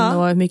barnen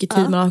och hur mycket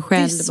tid man har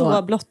själv. Det är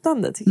så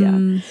blottande tycker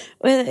jag.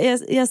 Och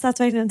jag satt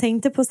verkligen och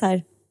tänkte på så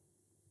här.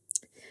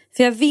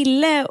 För jag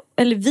ville,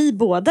 eller vi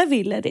båda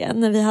ville det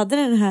när vi hade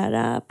den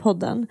här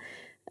podden.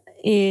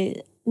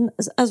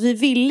 Alltså vi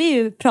ville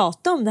ju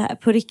prata om det här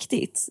på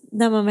riktigt.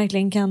 Där man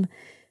verkligen kan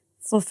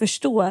få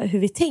förstå hur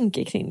vi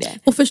tänker kring det.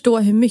 Och förstå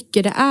hur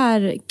mycket det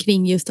är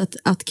kring just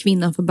att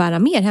kvinnan får bära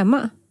mer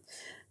hemma.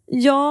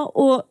 Ja,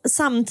 och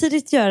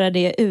samtidigt göra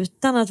det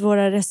utan att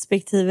våra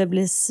respektive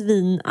blir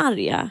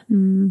svinarga.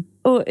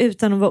 Och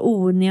utan att vara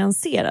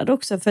onyanserad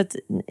också. För att,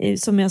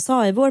 som jag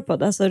sa i vår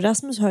podd, alltså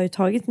Rasmus har ju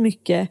tagit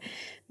mycket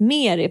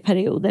mer i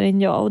perioder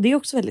än jag. Och det är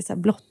också väldigt så här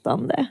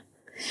blottande.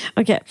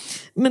 Okej,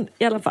 men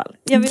i alla fall.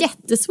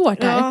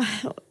 Jättesvårt här.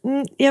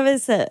 Ja, jag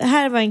vill säga,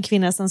 här var en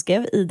kvinna som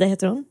skrev, Ida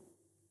heter hon.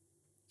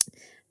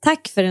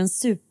 Tack för en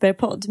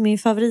superpodd. Min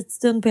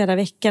favoritstund på hela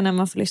veckan när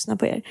man får lyssna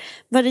på er.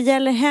 Vad det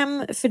gäller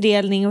hem,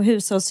 fördelning och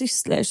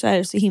hushållssysslor så är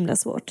det så himla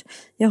svårt.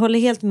 Jag håller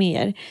helt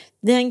med er.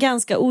 Det är en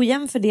ganska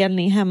ojämn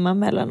fördelning hemma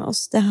mellan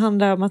oss. Det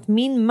handlar om att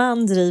min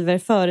man driver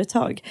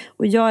företag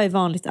och jag är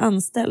vanligt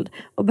anställd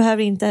och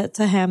behöver inte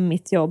ta hem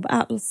mitt jobb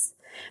alls.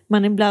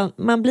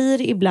 Man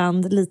blir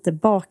ibland lite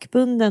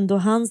bakbunden då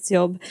hans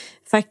jobb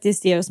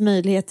faktiskt ger oss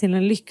möjlighet till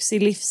en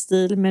lyxig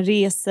livsstil med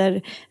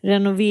resor,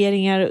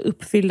 renoveringar och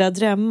uppfyllda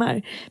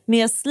drömmar. Men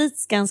jag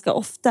slits ganska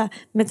ofta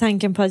med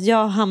tanken på att jag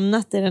har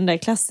hamnat i den där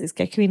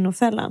klassiska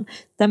kvinnofällan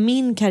där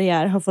min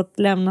karriär har fått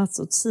lämnats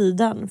åt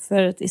sidan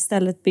för att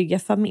istället bygga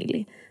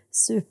familj.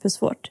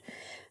 Supersvårt.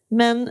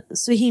 Men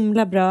så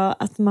himla bra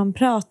att man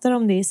pratar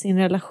om det i sin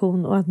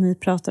relation och att ni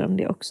pratar om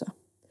det också.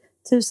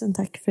 Tusen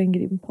tack för en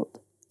grym podd.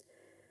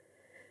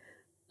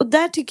 Och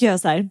där tycker jag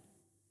så här.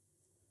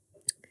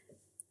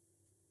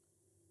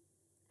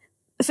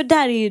 För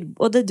där är ju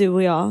både du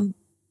och jag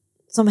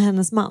som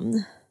hennes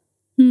man.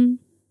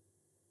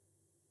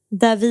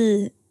 Där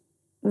vi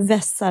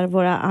vässar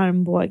våra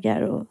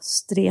armbågar och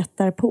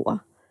stretar på.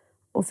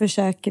 Och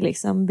försöker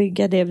liksom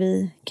bygga det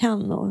vi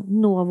kan och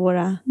nå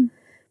våra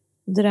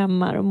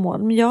drömmar och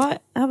mål. Men jag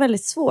har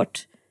väldigt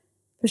svårt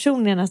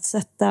personligen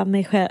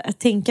att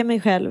tänka mig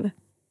själv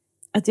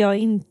att jag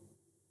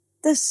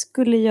inte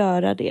skulle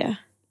göra det.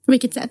 På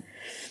vilket sätt?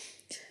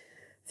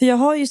 För jag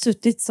har ju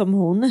suttit som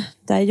hon,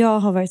 där jag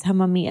har varit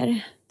hemma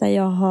mer. Där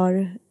jag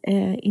har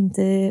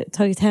inte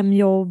tagit hem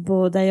jobb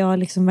och där jag har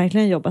liksom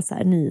verkligen jobbat så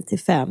här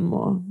 9-5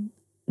 och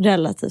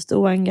relativt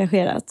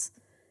oengagerat.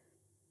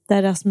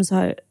 Där Rasmus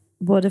har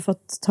både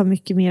fått ta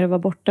mycket mer och vara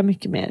borta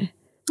mycket mer.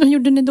 Vad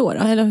gjorde ni då?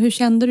 Eller hur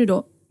kände du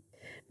då?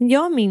 Men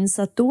jag minns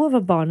att då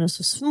var barnen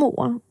så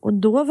små och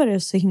då var det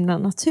så himla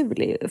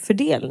naturlig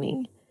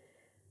fördelning.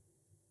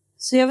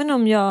 Så jag vet inte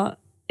om jag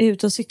är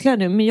ute och cyklar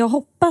nu, men jag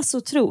hoppas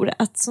och tror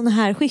att såna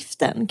här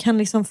skiften kan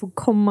liksom få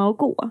komma och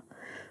gå.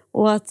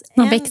 Och att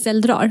man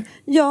växeldrar.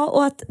 Ja,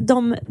 och att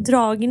de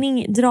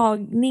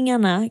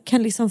dragningarna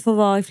kan liksom få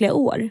vara i flera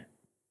år.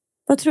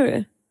 Vad tror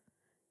du?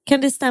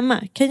 Kan det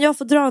stämma? Kan jag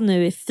få dra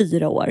nu i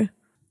 4 år?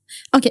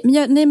 Okej,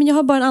 men jag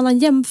har bara en annan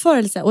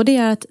jämförelse. Och det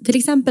är att till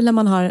exempel när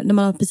man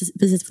har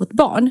precis fått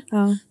barn.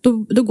 Ja.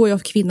 Då går ju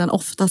kvinnan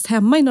oftast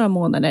hemma i några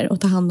månader och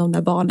tar hand om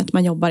det barnet.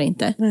 Man jobbar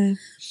inte. Nej.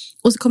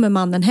 Och så kommer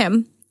mannen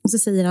hem. Och så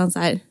säger han så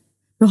här: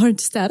 men har du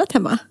inte städat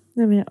hemma?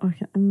 Nej, men jag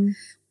orkar.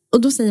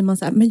 Och då säger man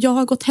så här: men jag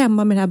har gått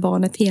hemma med det här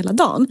barnet hela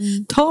dagen.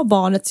 Ta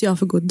barnet så jag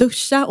får gå och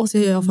duscha och så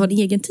jag får en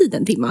egen tid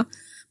en timme.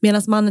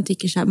 Medan mannen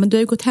tycker så här: men du har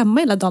ju gått hemma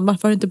hela dagen.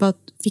 Varför har du inte bara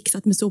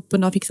fixat med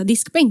soporna och fixat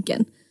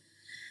diskbänken?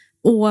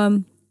 Och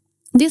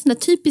det är en sån där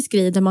typisk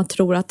grej där man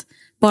tror att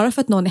bara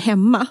för att någon är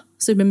hemma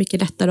så är det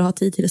mycket lättare att ha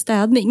tid till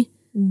städning.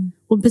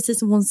 Och precis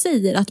som hon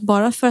säger, att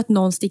bara för att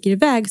någon sticker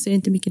iväg så är det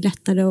inte mycket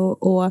lättare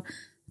att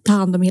ta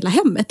hand om hela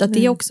hemmet. Att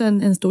det är också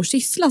en stor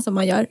syssla som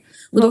man gör.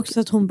 Och också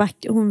att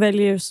hon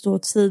väljer att stå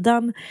åt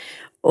sidan.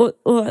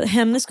 Och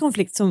hennes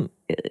konflikt som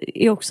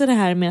är också det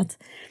här med att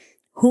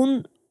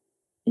hon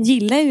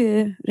gillar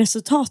ju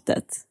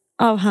resultatet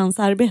av hans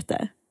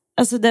arbete.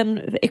 Alltså den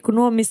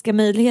ekonomiska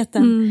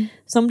möjligheten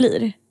som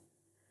blir.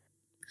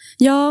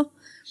 Ja,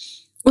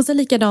 och så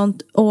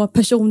likadant, och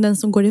personen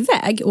som går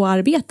iväg och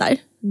arbetar,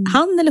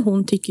 han eller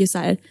hon tycker ju så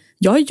här,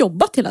 jag har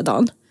jobbat hela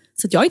dagen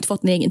så att jag har inte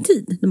fått en egen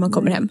tid när man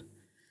kommer hem.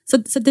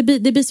 Så det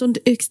blir så en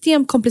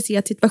extremt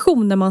komplicerad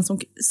situation när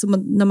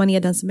när man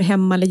är den som är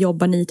hemma eller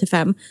jobbar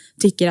 9-5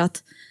 tycker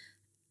att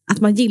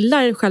man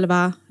gillar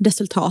själva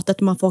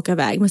resultatet man får åka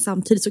iväg, men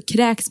samtidigt så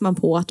kräks man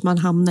på att man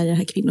hamnar i den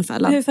här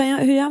kvinnofällan.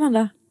 Hur gör man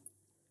då?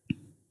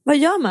 Vad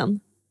gör man?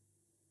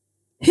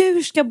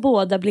 Hur ska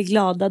båda bli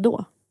glada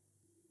då?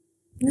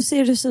 Nu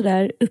ser du så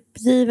där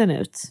uppgiven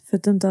ut för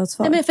att du inte har ett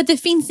svar. Ja, men för att det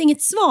finns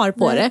inget svar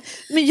på det.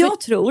 Men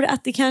jag tror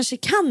att det kanske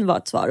kan vara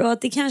ett svar och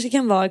att det kanske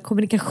kan vara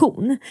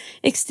kommunikation.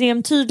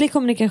 Extremt tydlig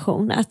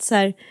kommunikation. Att så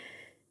här,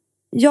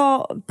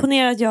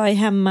 ponera att jag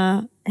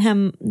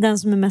är den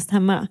som är mest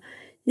hemma.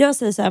 Jag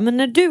säger så här, men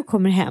när du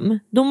kommer hem,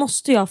 då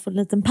måste jag få en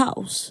liten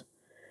paus.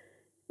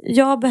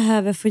 Jag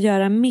behöver få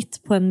göra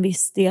mitt på en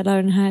viss del av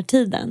den här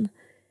tiden.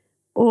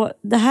 Och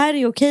det här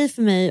är okej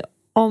för mig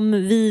om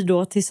vi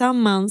då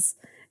tillsammans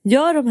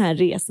gör de här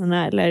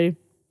resorna, eller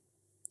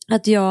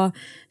att jag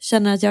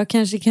känner att jag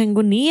kanske kan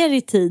gå ner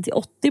i tid till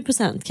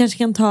 80%, kanske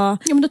kan ta...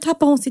 Ja, men då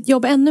tappar hon sitt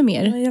jobb ännu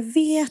mer. Ja, jag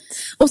vet.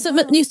 Och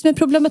sen, just med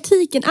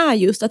problematiken är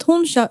just att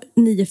hon kör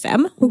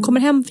 9-5, hon kommer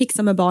hem,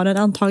 fixar med barnen,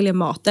 antagligen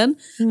maten.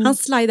 Han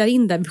slidar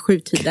in där vid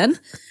 7-tiden.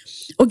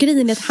 Och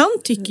grejen är att han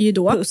tycker ju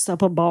då... Pussa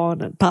på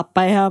barnen,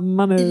 pappa är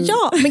hemma nu.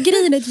 Ja, men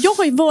grejen är att jag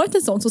har ju varit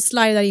en sån som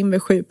slidar in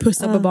vid 7,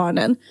 pussar på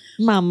barnen.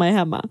 Mamma är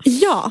hemma.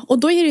 Ja, och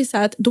då är det ju så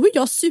här att då är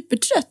jag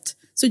supertrött.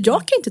 Så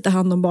jag kan inte ta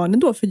hand om barnen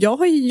då, för jag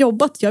har ju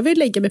jobbat, jag vill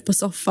lägga mig på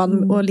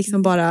soffan och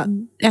liksom bara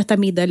äta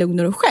middag i lugn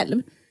och ro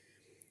själv.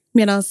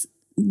 Medan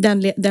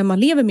den man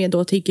lever med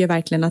då tycker jag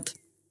verkligen att...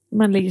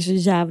 Man ligger så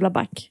jävla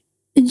back.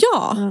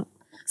 Ja.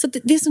 Så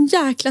det är så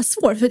jäkla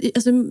svårt, för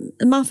alltså,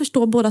 man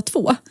förstår båda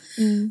två.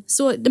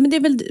 Så men det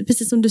är väl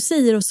precis som du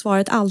säger, och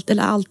svaret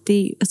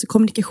alltid, alltså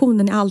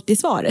kommunikationen är alltid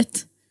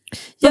svaret.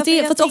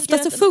 För att ofta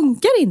så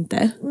funkar det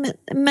inte.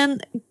 Men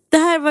det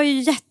här var ju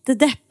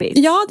jättedeppigt.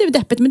 Ja, det är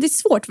deppigt, men det är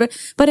svårt för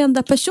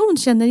varenda person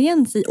känner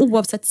igen sig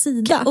oavsett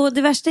sida. Och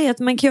det värsta är att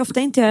man kan ju ofta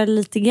inte göra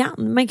lite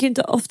grann. Man kan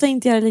ju ofta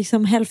inte göra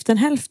liksom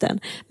hälften.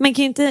 Man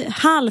kan ju inte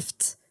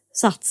halvt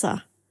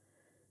satsa.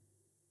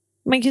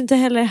 Man kan ju inte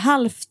heller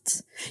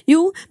halvt...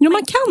 Jo,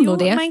 man kan nog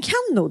det. Man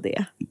kan nog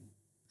det.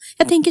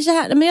 Jag tänker så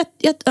här, men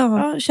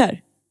ja,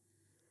 kör.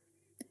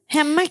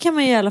 Hemma kan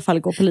man ju i alla fall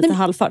gå på lite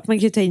halvfart. Man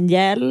kan ju ta in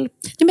hjälp.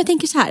 Ja, men jag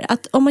tänker så här,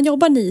 att om man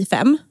jobbar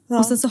 9-5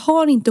 och sen så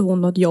har inte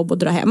hon något jobb att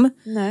dra hem.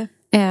 Nej.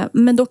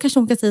 Men då kanske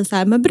hon kan säga så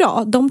här, men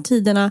bra, de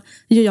tiderna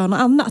gör jag något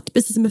annat.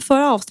 Precis som i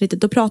förra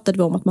avsnittet, då pratade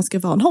vi om att man ska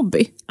ha en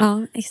hobby.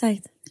 Ja,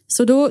 exakt.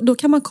 Så då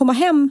kan man komma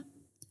hem,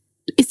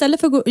 istället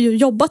för att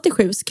jobba till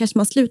 7 så kanske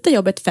man slutar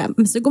jobbet 5.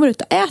 Men så går man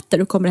ut och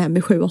äter och kommer hem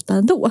vid 7-8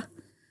 ändå.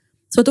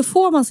 Så då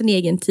får man sin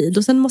egen tid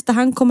och sen måste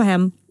han komma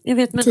hem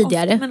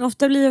tidigare. Men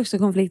ofta blir också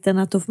konflikten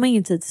att då får man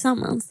ingen tid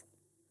tillsammans.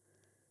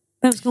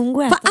 Vem ska hon gå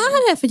och äta? Vad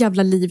är det här för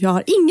jävla liv jag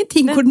har?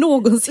 Ingenting går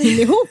någonsin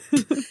ihop.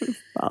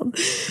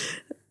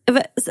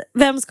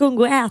 Vem ska hon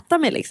gå och äta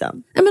med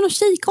liksom? Ja, men någon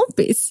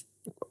tjejkompis.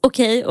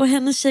 Okej, och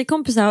hennes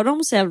tjejkompisar, har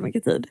de så jävla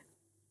mycket tid?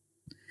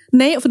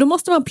 Nej, för då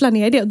måste man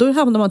planera det. Då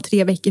hamnar man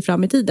 3 veckor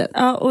fram i tiden.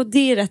 Ja, och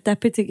det är rätt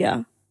deppigt tycker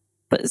jag.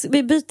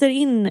 Vi byter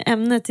in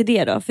ämnet till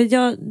det då. För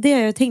det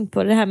har jag tänkt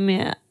på, det här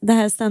med det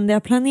här ständiga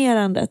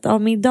planerandet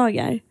av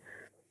middagar.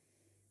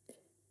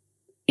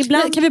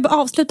 Ibland... Kan vi bara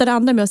avsluta det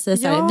andra med att säga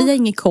så här, vi har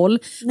ingen koll.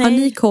 Nej. Har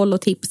ni koll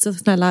och tips så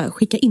snälla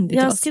skicka in det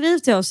till oss. Skriv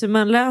till oss hur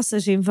man löser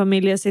sin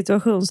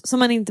familjesituation så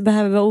man inte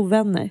behöver vara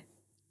ovänner.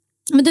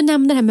 Men du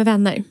nämnde det här med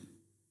vänner.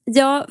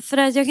 Ja, för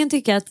att jag kan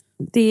tycka att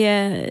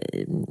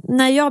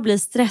när jag blir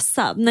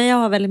stressad, när jag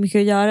har väldigt mycket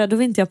att göra, då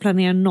vill inte jag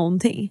planera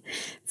någonting.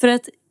 För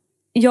att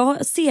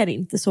jag ser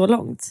inte så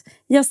långt.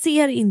 Jag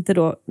ser inte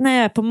då, när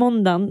jag är på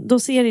måndagen, då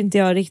ser inte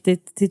jag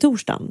riktigt till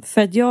torsdagen.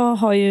 För att jag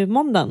har ju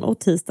måndagen och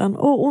tisdagen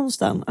och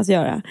onsdagen att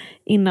göra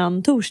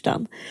innan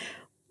torsdagen.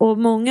 Och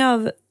många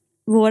av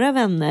våra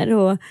vänner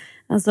och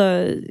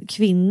alltså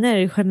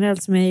kvinnor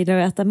generellt som jag gillar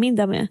att äta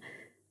middag med,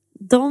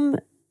 de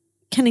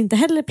kan inte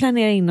heller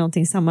planera in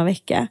någonting samma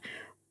vecka.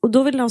 Och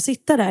då vill de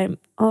sitta där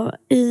och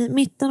i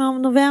mitten av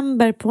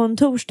november på en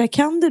torsdag,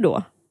 kan du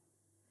då?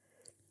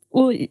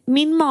 Och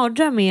min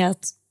mardröm är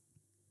att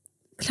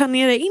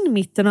planera in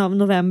mitten av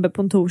november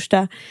på en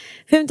torsdag.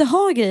 För jag vill inte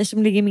ha grejer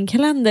som ligger i min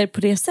kalender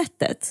på det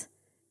sättet.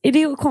 Är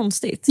det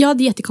konstigt? Ja,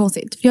 det är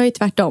jättekonstigt. För jag är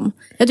tvärtom.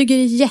 Jag tycker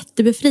det är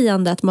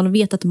jättebefriande att man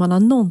vet att man har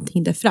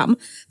någonting där fram.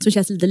 Som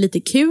känns lite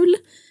kul.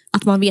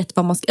 Att man vet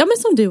vad man ska... Ja, men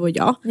som du och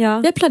jag. Ja.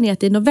 Vi har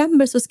planerat i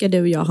november så ska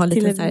du och jag ha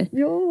lite så här...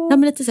 Ja,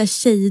 men lite så här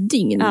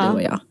tjejdygn, du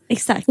och jag.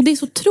 Exakt. Och det är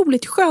så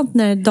otroligt skönt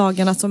när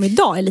dagarna som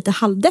idag är lite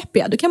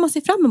halvdeppiga. Då kan man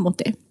se fram emot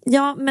det.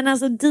 Ja, men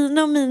alltså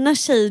dina och mina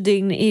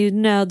tjejdygn är ju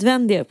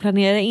nödvändiga att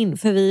planera in.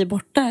 För vi är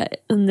borta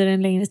under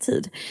en längre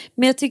tid.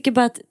 Men jag tycker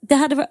bara att det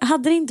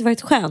hade det inte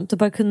varit skönt att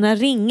bara kunna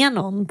ringa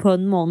någon på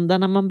en måndag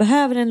när man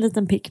behöver en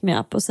liten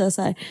pick-me-up och säga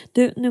så här: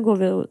 du, nu går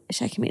vi och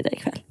käkar middag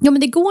ikväll. Ja,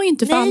 men det går ju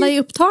inte för alla är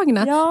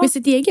upptagna med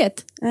sitt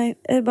eget. Nej,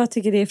 jag bara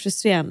tycker det är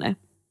frustrerande.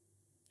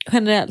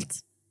 Generellt.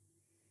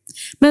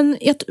 Men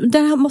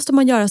där måste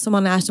man göra som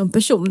man är som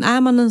person.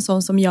 Är man en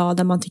sån som jag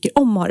där man tycker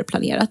om att ha det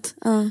planerat,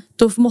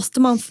 då måste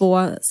man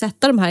få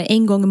sätta de här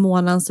en gång i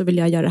månaden, så vill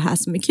jag göra det här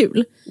som är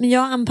kul. Men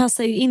jag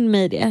anpassar ju in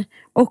mig i det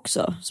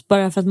också,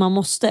 bara för att man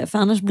måste. För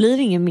annars blir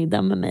det ingen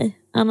middag med mig.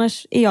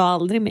 Annars är jag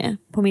aldrig med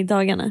på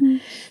middagarna.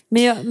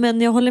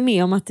 Men jag håller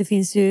med om att det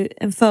finns ju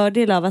en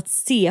fördel av att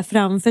se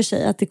framför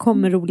sig att det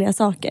kommer roliga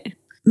saker.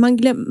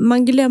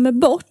 Man glömmer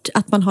bort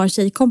att man har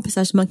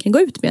tjejkompisar som man kan gå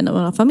ut med när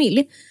man har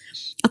familj.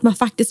 Att man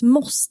faktiskt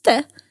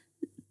måste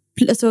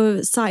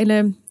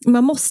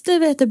man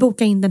måste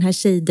boka in den här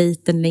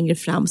tjejdejten längre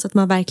fram, så att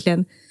man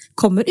verkligen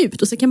kommer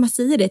ut. Och så kan man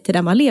säga det till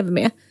den man lever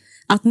med,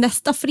 att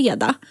nästa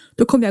fredag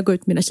då kommer jag gå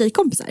ut med mina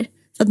tjejkompisar.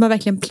 Så att man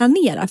verkligen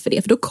planerar för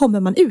det, för då kommer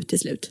man ut till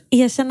slut.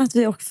 Erkänn att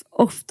vi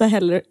ofta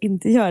heller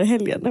inte gör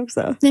helgen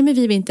också. Nej, men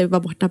vi vill inte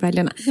vara borta på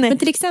helgerna. Nej. Men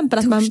till exempel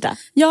att torsdag.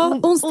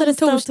 Onsdag och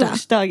torsdag. Och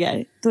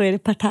torsdagar, då är det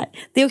partaj.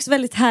 Det är också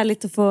väldigt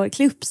härligt att få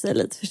klä upp sig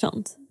lite för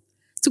sånt.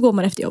 Så går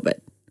man efter jobbet.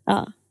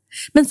 Ja.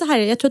 Men så här,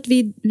 jag tror att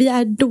vi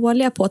är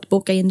dåliga på att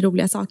boka in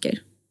roliga saker.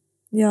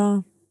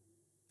 Ja.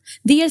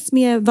 Dels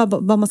med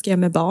vad man ska göra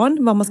med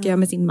barn, vad man ska göra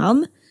med sin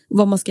man, och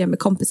vad man ska göra med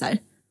kompisar.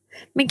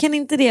 Men kan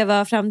inte det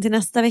vara fram till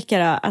nästa vecka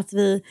då? Att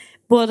vi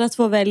båda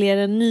två väljer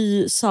en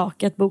ny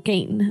sak att boka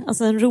in.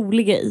 Alltså en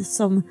rolig grej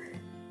som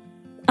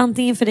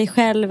antingen för dig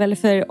själv eller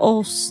för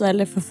oss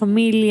eller för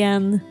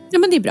familjen. Ja,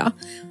 men det är bra.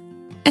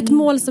 Ett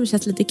mål som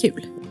känns lite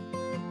kul.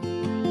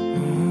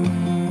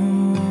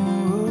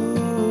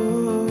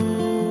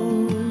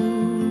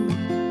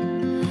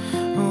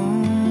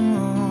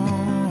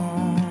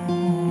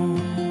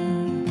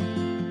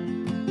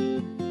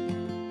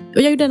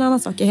 Och jag gjorde en annan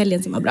sak i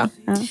helgen som var bra.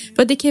 Ja.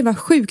 För det kan ju vara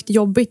sjukt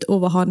jobbigt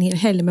att ha en hel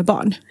helg med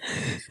barn.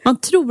 Man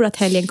tror att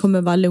helgen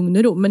kommer vara lugn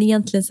och ro, men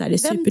egentligen så är det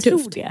supertufft. Vem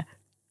tror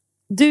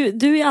det?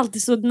 Du är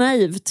alltid så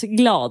naivt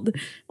glad.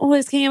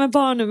 Jag ska hänga med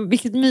barnen,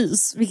 vilket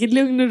mys, vilket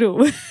lugn och ro.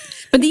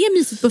 Men det är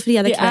mysigt på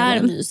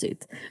fredagskvällen. Det är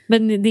mysigt,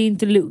 men det är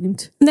inte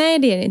lugnt. Nej,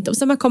 det är det inte. Och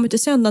sen man kommer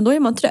till söndagen, då är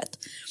man trött.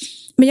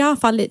 Men i alla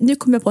fall, nu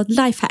kommer jag på ett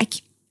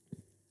lifehack.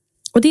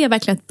 Och det är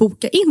verkligen att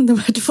boka in de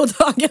här 2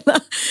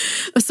 dagarna.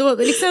 Så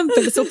till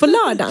exempel så på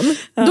lördagen,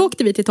 då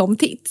åkte vi till Tom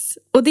Tits.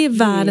 Och det är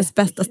världens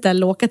bästa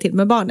ställe att åka till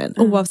med barnen,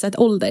 oavsett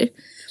ålder.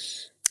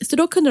 Så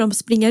då kunde de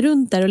springa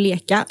runt där och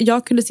leka.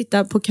 Jag kunde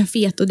sitta på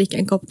kaféet och dricka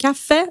en kopp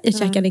kaffe. Jag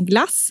käkade en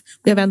glass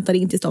och jag väntade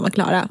in tills de var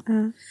klara.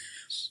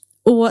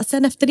 Och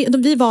sen efter det,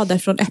 vi var där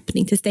från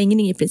öppning till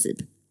stängning i princip.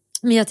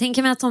 Men jag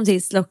tänker mig att Tom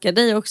Tits lockar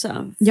dig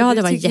också. Ja,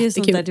 det var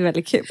jättekul. Det är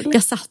väldigt kul.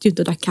 Jag satt ju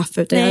inte och drack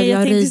kaffe, utan Nej,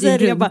 jag röjde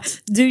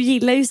runt. Du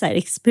gillar ju så här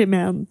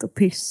experiment och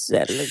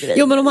pyssel och grejer.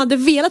 Jo, men om man hade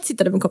velat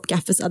sitta där med en kopp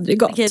kaffe så hade det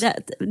gått. Okej,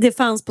 det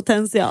fanns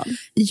potential.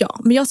 Ja,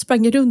 men jag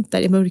sprang runt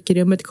där i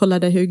mörkerrummet,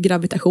 kollade hur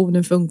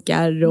gravitationen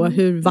funkar och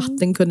hur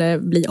vatten kunde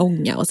bli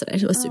ånga och sådär.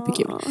 Det var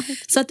superkul.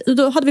 Så att,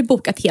 då hade vi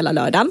bokat hela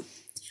lördagen.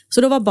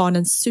 Så då var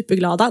barnen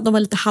superglada. De var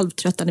lite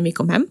halvtrötta när vi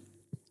kom hem.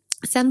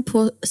 Sen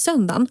på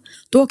söndagen,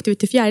 då åkte vi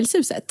till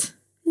Fjärilshuset.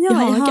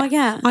 Ja, i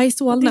Haga. Ja, i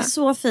Solna. Det är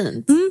så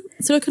fint.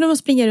 Så då kunde man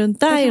springa runt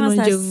där i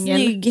någon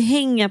djungel. Snygg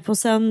hänga på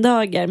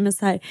söndagar med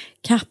så här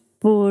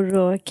kappor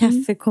och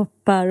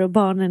kaffekoppar och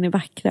barnen är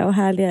vackra och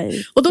härliga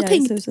i och då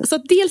tänkte, så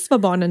att dels var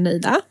barnen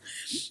nöjda,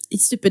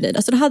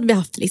 supernöjda, så då hade vi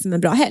haft liksom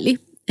en bra helg.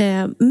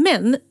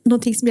 Men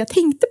någonting som jag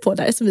tänkte på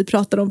där, som vi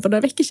pratade om för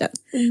några veckor sedan,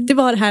 det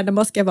var det här när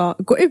man ska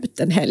gå ut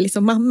en helg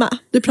som mamma.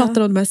 Du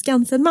pratade om de här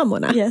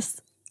Skansen-mammorna. Yes.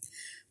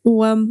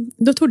 Och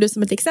då tog du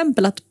som ett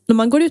exempel att när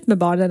man går ut med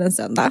barnen en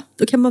söndag,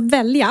 då kan man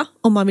välja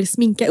om man vill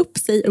sminka upp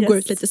sig och gå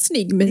ut lite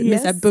snygg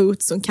med så här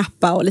boots och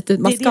kappa och lite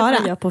mascara. Det är det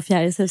man gör på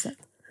Fjärilshuset.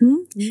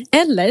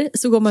 Eller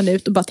så går man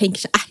ut och bara tänker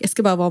sig, jag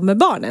ska bara vara med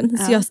barnen.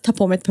 Så jag tar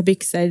på mig ett par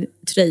byxor,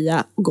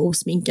 tröja och går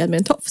osminkad med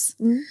en tofs.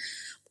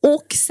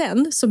 Och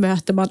sen så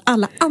möter man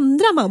alla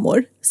andra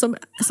mammor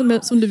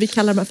som du vill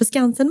kalla dem för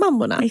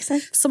Skansen-mammorna.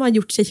 Exakt. Som har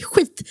gjort sig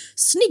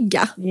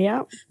skitsnygga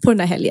på den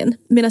här helgen.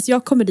 Medan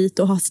jag kommer dit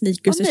och har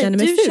sneakers och känner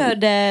mig ful. Du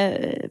körde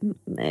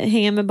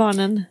hänga med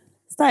barnen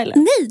stylen?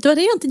 Nej, det var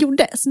det jag inte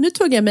gjorde. Så nu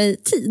tog jag mig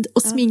tid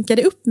och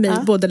sminkade upp mig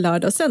både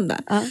lördag och söndag.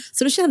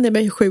 Så då kände jag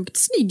mig sjukt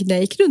snygg när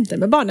jag gick runt där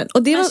med barnen.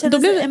 Och det då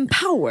blev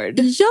empowered.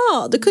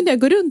 Ja, då kunde jag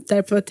gå runt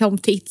där på Tom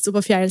Tits och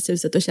på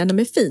Fjärilshuset och känna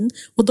mig fin.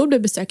 Och då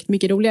blev besöket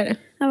mycket roligare.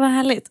 Ja, vad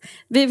härligt.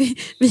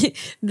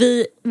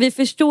 Vi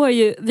förstår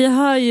ju, vi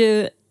hör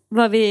ju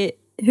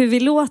hur vi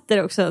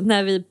låter också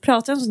när vi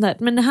pratar om sånt här.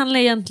 Men det handlar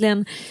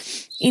egentligen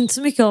inte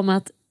så mycket om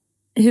att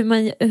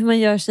hur man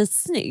gör sig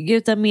snygg,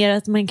 utan mer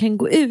att man kan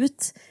gå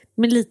ut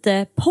med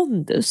lite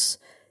pondus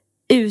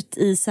ut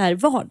i så här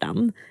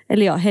vardagen.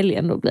 Eller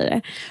helgen då blir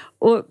det.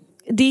 Och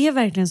det är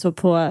verkligen så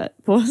på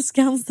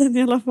Skansen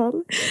i alla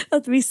fall.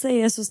 Att vissa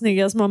är så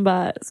snygga som man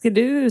bara, ska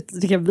du ut och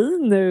dricka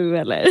vin nu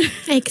eller?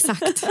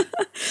 Exakt.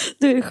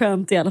 Du är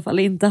skönt i alla fall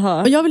inte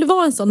ha. Och jag vill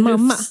vara en sån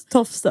mamma.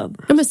 Tofsen.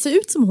 Ja, men se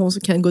ut som hon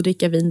som kan gå och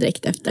dricka vin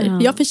direkt efter.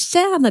 Ja. Jag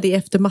förtjänar det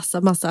efter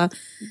massa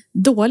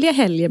dåliga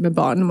helger med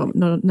barn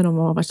när de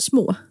har varit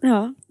små.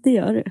 Ja, det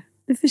gör du.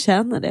 Du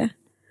förtjänar det.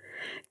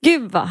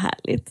 Gud vad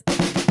härligt.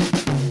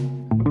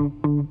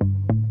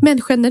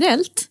 Men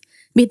generellt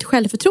Mitt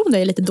självförtroende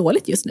är lite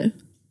dåligt just nu.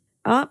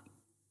 Ja,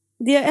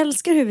 jag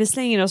älskar hur vi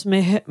slänger oss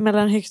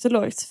mellan högt och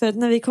lågt. För att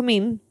när vi kom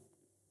in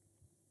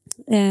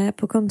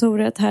på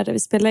kontoret här där vi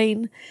spelar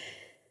in,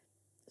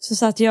 så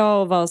satt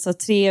jag och var så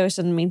 3 och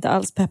kände mig inte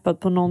alls peppad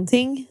på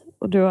någonting.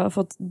 Och du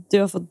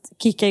har fått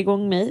kicka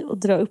igång mig och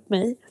dra upp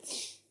mig.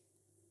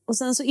 Och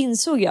sen så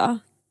insåg jag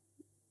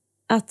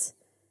att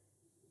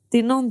det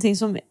är någonting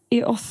som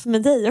är off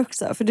med dig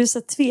också. För du är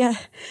så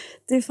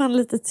du är fan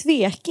lite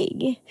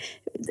tvekig.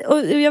 Och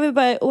jag vill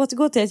bara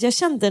återgå till att jag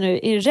känt det nu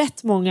i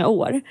rätt många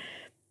år.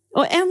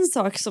 Och en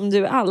sak som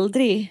du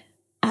aldrig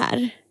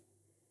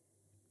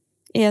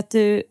är att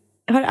du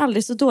har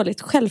aldrig så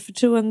dåligt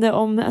självförtroende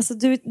om... Alltså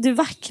du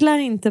vacklar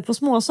inte på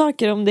små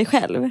saker om dig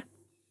själv.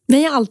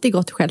 Nej, jag har alltid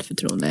gått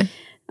självförtroende.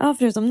 Ja,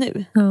 förutom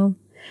nu. Ja.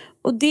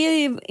 Och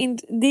det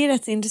är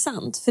rätt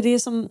intressant. För det är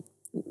som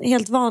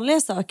helt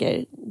vanliga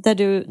saker där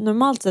du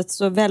normalt sett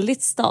så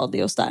väldigt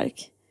stadig och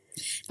stark.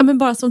 Ja, men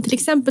bara som till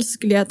exempel så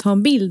skulle jag ta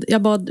en bild.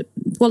 Jag bad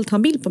Paul ta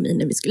en bild på mig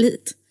när vi skulle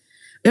hit.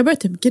 Jag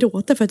började typ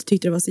gråta för att jag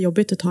tyckte det var så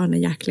jobbigt att ta den här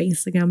jäkla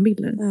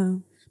Instagram-bilden.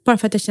 Ja. Bara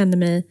för att jag kände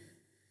mig...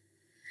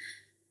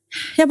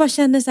 Jag bara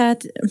kände så här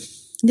att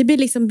det blir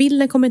liksom,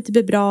 bilden kommer inte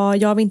bli bra.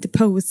 Jag vill inte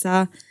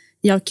posa.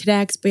 Jag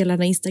kräks på hela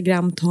den här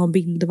Instagram, ta en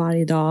bild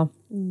varje dag.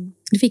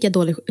 Nu fick jag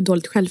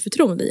dåligt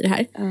självförtroende i det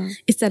här.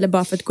 Istället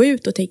bara för att gå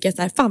ut och tänka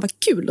så här, fan vad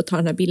kul att ta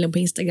den här bilden på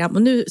Instagram.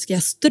 Och nu ska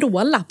jag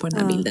stråla på den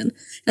här bilden.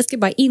 Jag ska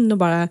bara in och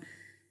bara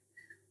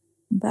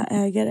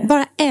äga det.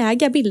 Bara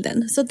äga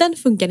bilden. Så den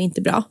funkar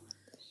inte bra.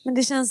 Men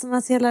det känns som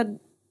att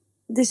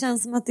det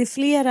känns som att det är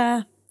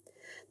flera...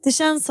 Det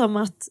känns som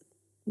att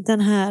den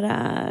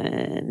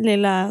här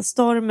lilla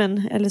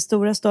stormen, eller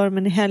stora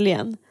stormen i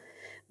helgen,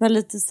 var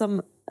lite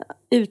som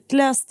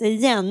utlöste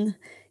igen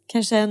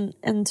kanske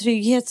en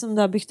trygghet som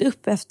du har byggt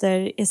upp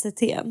efter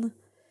ECT:n.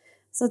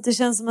 Så att det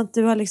känns som att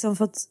du har liksom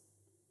fått...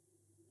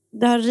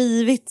 Det har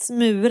rivit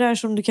murar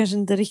som du kanske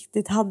inte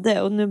riktigt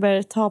hade, och nu börjar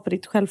det ta på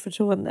ditt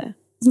självförtroende.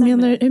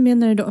 Hur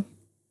menar du då?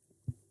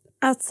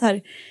 Att så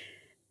här...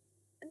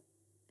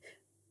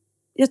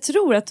 Jag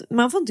tror att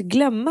man får inte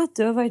glömma att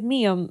du har varit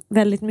med om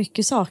väldigt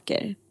mycket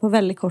saker på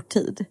väldigt kort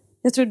tid.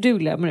 Jag tror du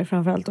glömmer det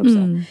framförallt också.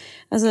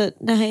 Alltså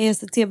den här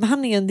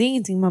ECT-behandlingen, det är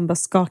ingenting man bara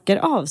skakar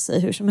av sig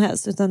hur som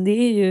helst. Utan det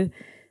är ju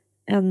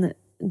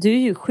du är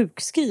ju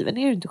sjukskriven,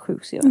 är du inte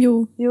sjukskriven?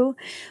 Jo.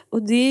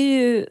 Och det är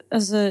ju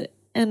alltså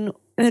en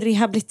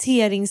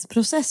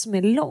rehabiliteringsprocess som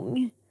är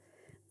lång.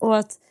 Och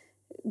att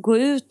gå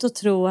ut och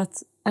tro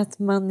att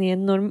man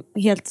är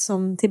helt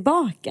som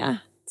tillbaka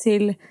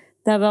till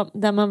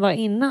där man var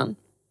innan.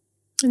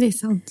 Det är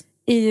sant.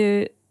 Är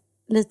ju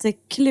lite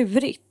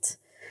klurigt.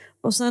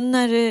 Och sen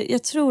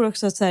jag tror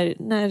också att så här,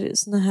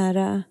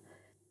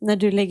 när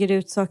du lägger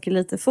ut saker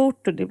lite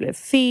fort och det blev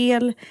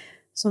fel,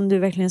 som du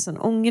verkligen sen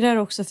ångrar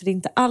också, för det är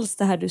inte alls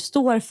det här du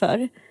står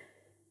för,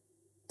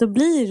 då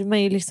blir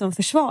man ju liksom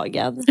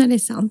försvagad. Ja, det är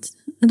sant.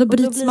 Men då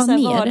bryts blir man så här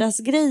ner.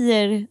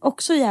 Vardagsgrejer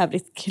också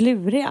jävligt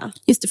kluriga.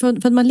 Just det,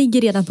 för att man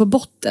ligger redan på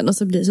botten och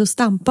så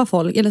stampar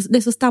folk,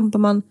 eller så stampar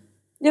man.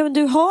 Ja, men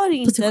du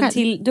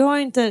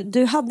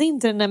hade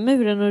inte den där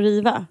muren att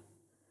riva.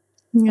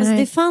 Nej. Alltså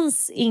det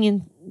fanns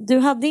du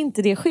hade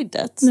inte det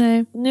skyddet.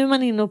 Nej. Nu är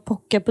man inne och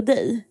pockar på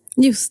dig.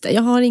 Just det,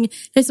 jag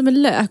är som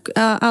en lök.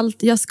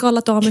 Jag har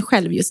skalat av mig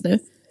själv just nu.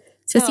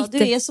 Så jag sitter...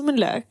 du är som en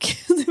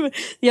lök.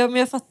 Ja, men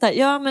jag fattar.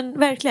 Ja, men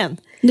verkligen.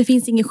 Det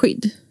finns ingen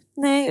skydd.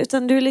 Nej,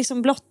 utan du är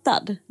liksom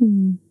blottad.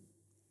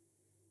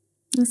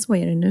 Ja, så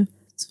är det nu.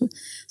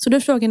 Så då är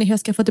frågan hur jag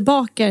ska få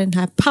tillbaka den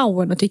här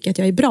powern och tycka att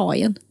jag är bra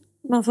igen.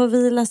 Man får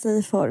vila sig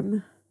i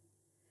form.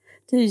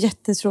 Det är ett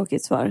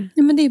jättetråkigt svar.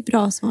 Ja, men det är ett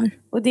bra svar.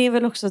 Och det är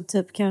väl också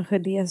typ kanske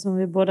det som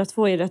vi båda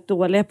två är rätt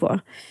dåliga på.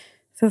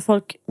 För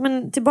folk,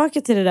 men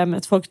tillbaka till det där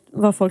med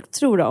vad folk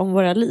tror om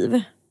våra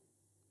liv.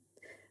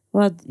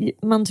 Och att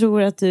man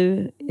tror att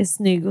du är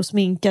snygg och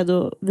sminkad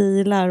och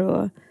vilar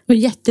och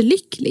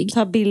jättelycklig.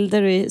 Tar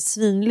bilder och är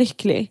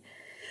svinlycklig.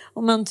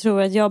 Och man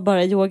tror att jag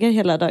bara yogar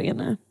hela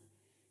dagarna.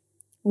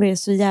 Och är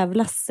så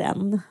jävla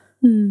sen.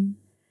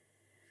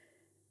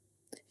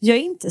 Jag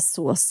är inte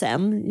så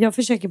sen. Jag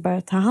försöker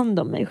bara ta hand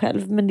om mig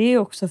själv. Men det är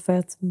också för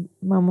att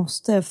man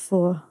måste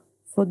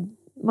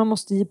man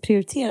måste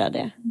prioritera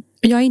det.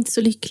 Jag är inte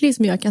så lycklig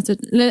som jag kan se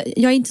ut. Eller,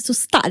 jag är inte så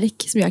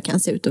stark som jag kan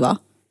se ut att vara.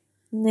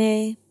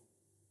 Nej.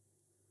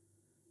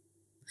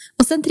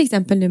 Och sen till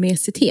exempel nu med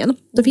ECT:n.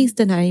 Då finns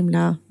det den här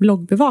himla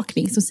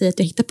bloggbevakning som säger att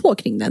jag hittar på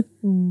kring den.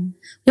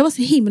 Jag var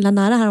så himla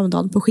nära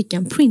häromdagen på att skicka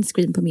en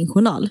printscreen på min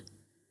journal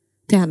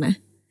till henne.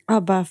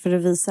 Ja, bara för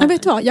att visa. Jag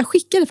vet vad, jag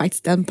skickade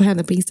faktiskt den på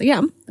henne på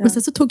Instagram. Ja. Och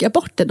sen så tog jag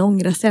bort den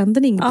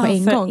ångrasändning på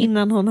en gång.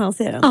 Innan hon hann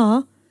se den.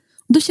 Ja.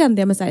 Och då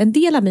kände jag mig så här, en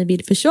del av mig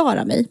vill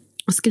försvara mig.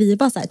 Och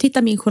skriva så här,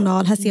 titta min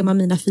journal, här ser man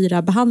mina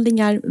 4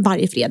 behandlingar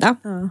varje fredag.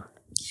 Ja.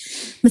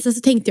 Men sen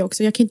så tänkte jag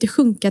också, jag kan inte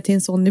sjunka till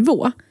en sån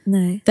nivå.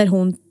 Nej.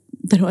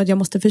 Där jag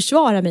måste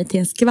försvara mig till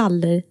en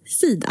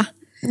skvallersida.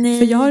 Nej.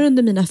 För jag har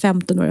under mina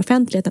 15 år i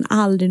offentligheten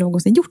aldrig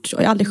någonsin gjort så.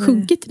 Jag har aldrig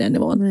sjunkit till den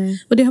nivån.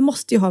 Nej. Och det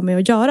måste ju ha med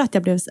att göra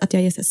att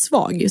jag är så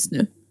svag just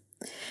nu.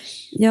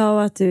 Ja,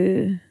 och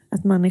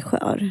att man är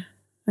skör.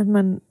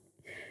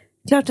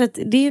 klart att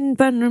det är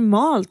bara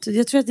normalt.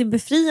 Jag tror att det är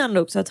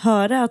befriande också att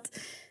höra att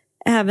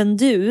även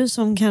du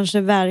som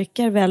kanske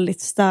verkar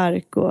väldigt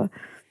stark och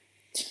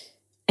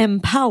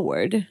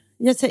empowered.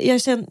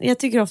 Jag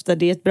tycker ofta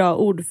det är ett bra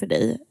ord för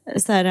dig.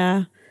 Så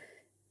här,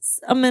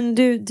 ja, men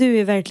du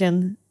är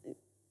verkligen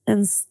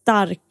en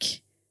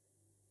stark,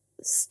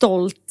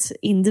 stolt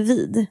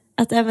individ.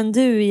 Att även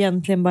du är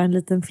egentligen bara en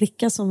liten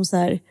flicka som så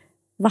här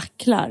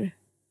vacklar.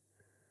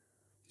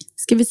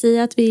 Ska vi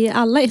säga att vi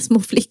alla är små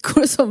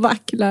flickor som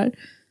vacklar?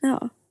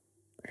 Ja.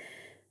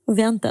 Och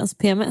vi har inte ens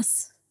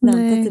PMS.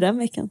 Vänta till den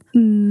veckan.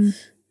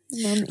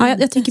 Ja,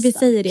 jag tycker vi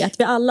säger det. Att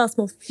vi alla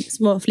har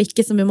små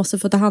flickor som vi måste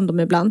få ta hand om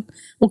ibland.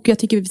 Och jag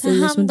tycker vi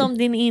säger ta hand om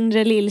din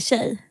inre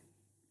lilltjej.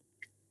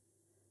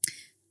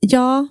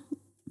 Ja.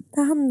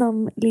 Ta hand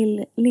om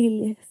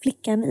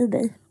lillflickan i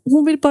dig.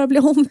 Hon vill bara bli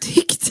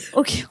omtyckt.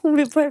 Och hon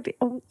vill bara bli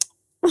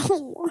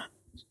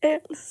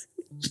älskling.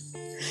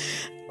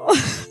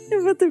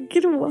 Jag vill typ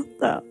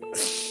gråta.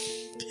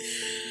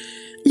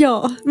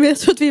 Ja, men jag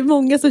tror att vi är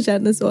många som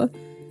känner så.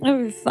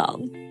 Ja,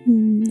 fan.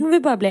 Hon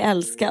vill bara bli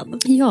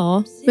älskad.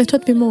 Ja, jag tror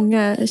att vi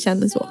många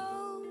känner så.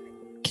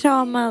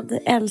 Kramad,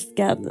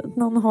 älskad.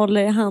 Någon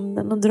håller i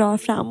handen och drar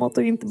framåt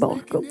och inte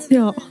bakåt.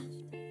 Ja.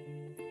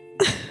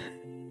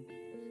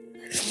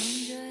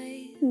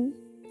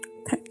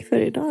 Tack för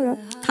idag då.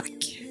 Tack.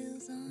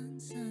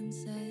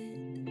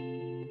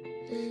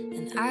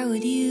 I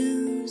would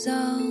use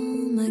all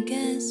my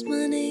gas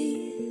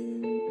money,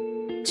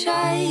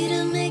 try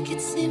to make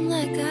it seem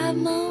like I have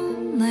my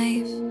own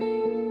life,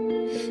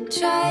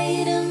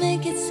 try to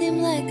make it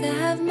seem like I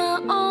have my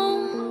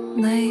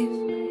own life.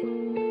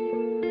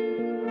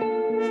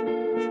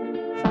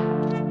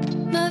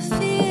 My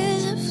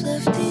fears have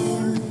left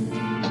you,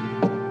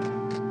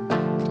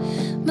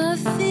 my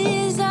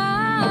fears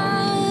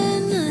are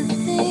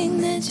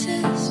nothing, they're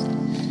just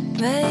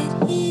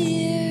right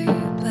here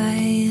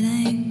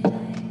biting.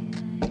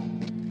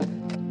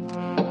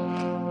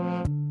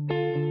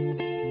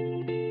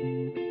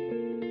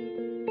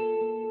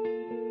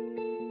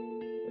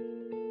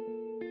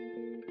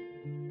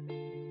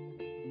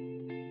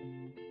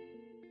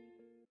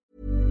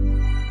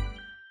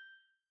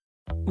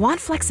 Want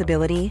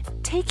flexibility?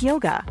 Take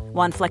yoga.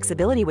 Want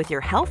flexibility with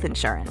your health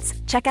insurance?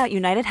 Check out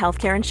United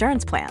Healthcare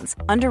Insurance Plans.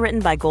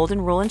 Underwritten by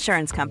Golden Rule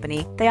Insurance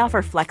Company, they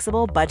offer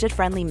flexible,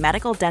 budget-friendly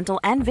medical,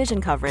 dental, and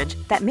vision coverage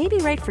that may be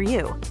right for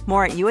you.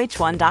 More at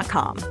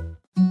uh1.com.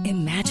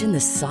 Imagine the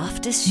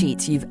softest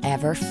sheets you've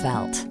ever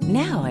felt.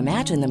 Now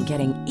imagine them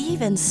getting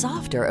even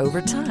softer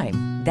over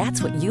time.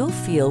 That's what you'll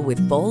feel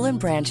with Boll &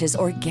 Branch's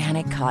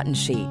organic cotton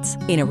sheets.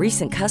 In a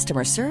recent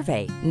customer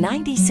survey,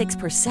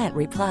 96%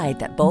 replied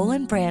that Boll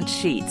 & Branch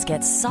sheets get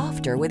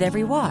softer with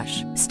every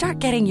wash. Start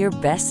getting your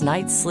best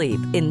night's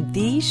sleep in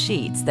these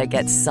sheets that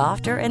get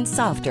softer and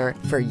softer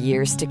for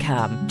years to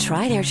come.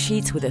 Try their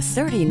sheets with a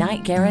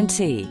 30-night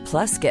guarantee.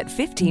 Plus, get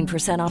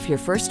 15% off your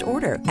first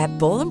order at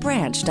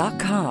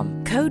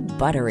bollandbranch.com. Code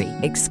BUTTERY.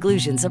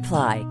 Exclusions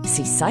apply.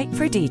 See site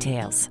for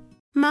details.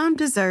 Mom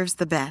deserves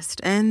the best,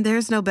 and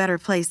there's no better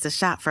place to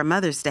shop for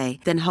Mother's Day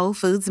than Whole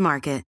Foods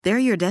Market. They're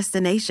your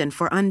destination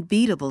for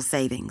unbeatable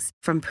savings,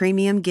 from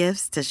premium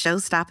gifts to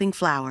show-stopping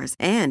flowers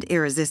and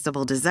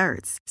irresistible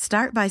desserts.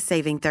 Start by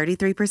saving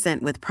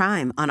 33% with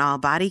Prime on all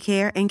body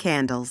care and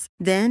candles.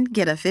 Then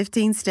get a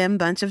 15-stem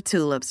bunch of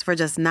tulips for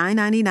just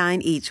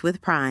 $9.99 each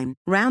with Prime.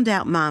 Round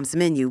out Mom's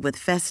menu with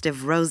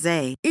festive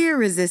rosé,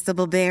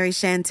 irresistible berry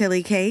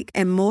chantilly cake,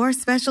 and more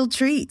special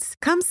treats.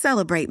 Come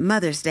celebrate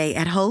Mother's Day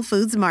at Whole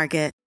Foods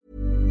Market.